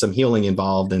and get some healing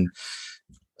involved and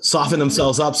soften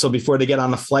themselves up. So before they get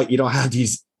on the flight, you don't have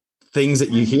these things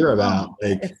that you hear about.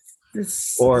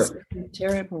 It's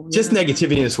terrible. Just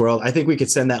negativity in this world. I think we could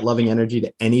send that loving energy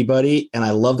to anybody. And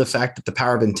I love the fact that the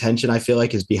power of intention, I feel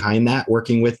like, is behind that,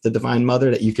 working with the Divine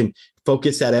Mother, that you can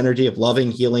focus that energy of loving,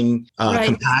 healing,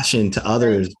 compassion to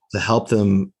others to help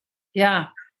them. Yeah.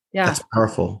 That's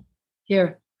powerful.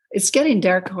 Here, it's getting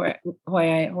dark. No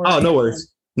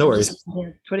worries.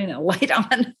 Putting a light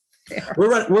on.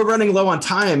 We're running low on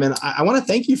time. And I want to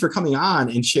thank you for coming on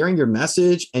and sharing your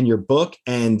message and your book.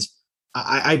 And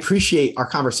I appreciate our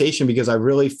conversation because I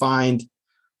really find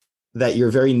that you're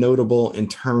very notable in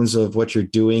terms of what you're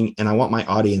doing. And I want my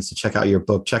audience to check out your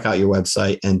book, check out your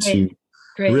website, and to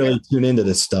really tune into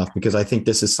this stuff, because I think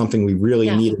this is something we really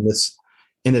need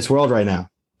in this world right now.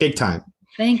 Big time.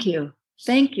 Thank you.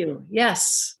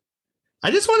 Yes.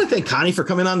 I just want to thank Connie for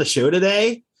coming on the show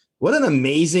today. What an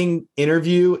amazing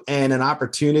interview and an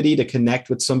opportunity to connect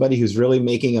with somebody who's really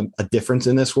making a difference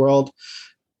in this world.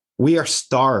 We are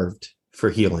starved for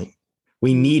healing.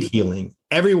 We need healing.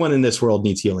 Everyone in this world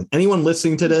needs healing. Anyone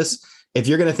listening to this, if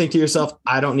you're going to think to yourself,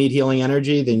 I don't need healing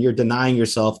energy, then you're denying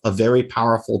yourself a very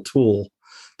powerful tool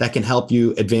that can help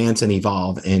you advance and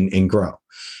evolve and grow.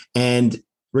 And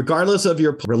regardless of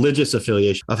your religious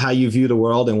affiliation, of how you view the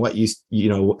world and what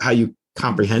how you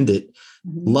comprehend it,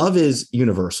 love is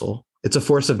universal. It's a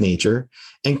force of nature.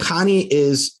 And Connie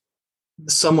is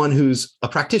someone who's a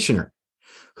practitioner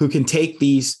who can take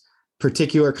these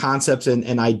particular concepts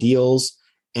and ideals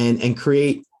and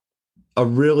create a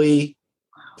really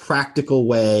practical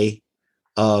way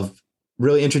of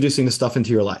really introducing the stuff into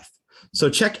your life. So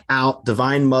check out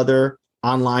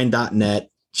divinemotheronline.net.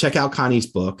 Check out Connie's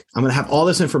book. I'm going to have all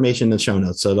this information in the show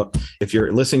notes. So if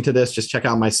you're listening to this, just check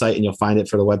out my site and you'll find it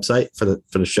for the website for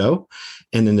the show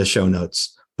and in the show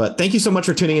notes. But thank you so much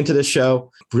for tuning into this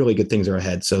show. Really good things are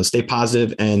ahead. So stay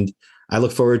positive, and I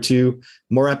look forward to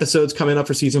more episodes coming up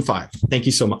for season 5. Thank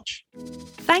you so much.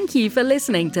 Thank you for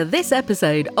listening to this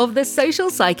episode of the Social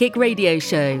Psychic Radio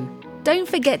Show. Don't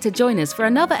forget to join us for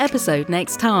another episode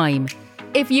next time.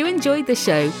 If you enjoyed the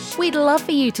show, we'd love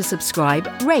for you to subscribe,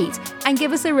 rate, and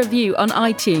give us a review on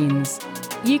iTunes.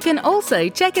 You can also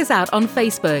check us out on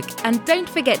Facebook, and don't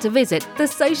forget to visit the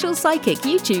Social Psychic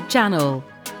YouTube channel.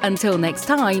 Until next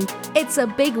time, it's a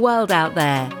big world out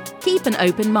there. Keep an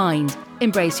open mind,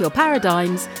 embrace your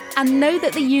paradigms, and know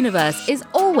that the universe is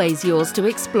always yours to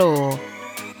explore.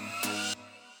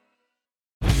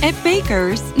 At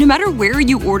Baker's, no matter where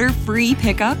you order free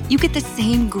pickup, you get the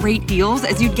same great deals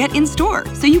as you'd get in store,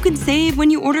 so you can save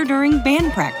when you order during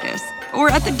band practice or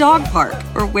at the dog park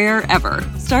or wherever.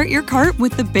 Start your cart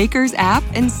with the Baker's app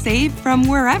and save from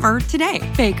wherever today.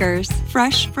 Baker's,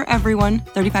 fresh for everyone.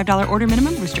 $35 order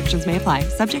minimum. Restrictions may apply.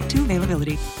 Subject to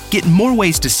availability. Get more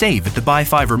ways to save at the Buy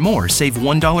 5 or More Save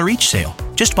 $1 each sale.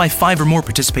 Just buy 5 or more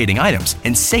participating items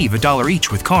and save $1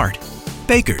 each with card.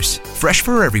 Baker's, fresh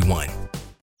for everyone.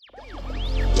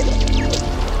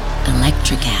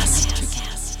 Electricast.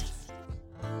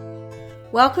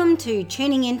 Welcome to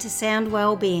Tuning Into Sound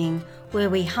Wellbeing, where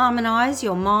we harmonise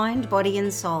your mind, body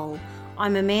and soul.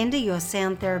 I'm Amanda, your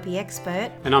sound therapy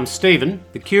expert. And I'm Stephen,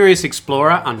 the curious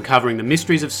explorer uncovering the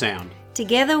mysteries of sound.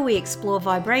 Together we explore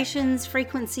vibrations,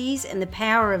 frequencies and the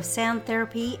power of sound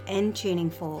therapy and tuning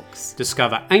forks.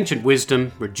 Discover ancient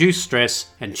wisdom, reduce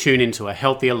stress and tune into a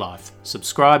healthier life.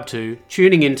 Subscribe to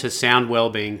Tuning Into Sound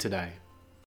Wellbeing today.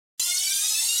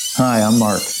 Hi, I'm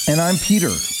Mark. And I'm Peter.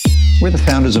 We're the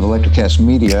founders of Electricast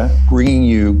Media, bringing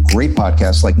you great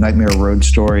podcasts like Nightmare Road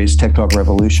Stories, Tech Talk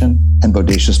Revolution, and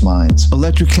Bodacious Minds.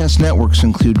 Electricast networks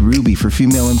include Ruby for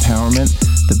female empowerment,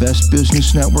 the Best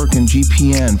Business Network, and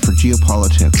GPN for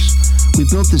geopolitics. We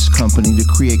built this company to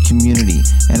create community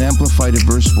and amplify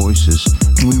diverse voices,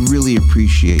 and we really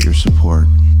appreciate your support.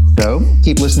 So,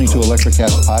 keep listening to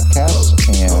Electricast podcasts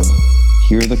and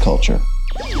hear the culture.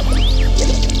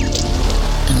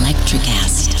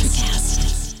 Electricast.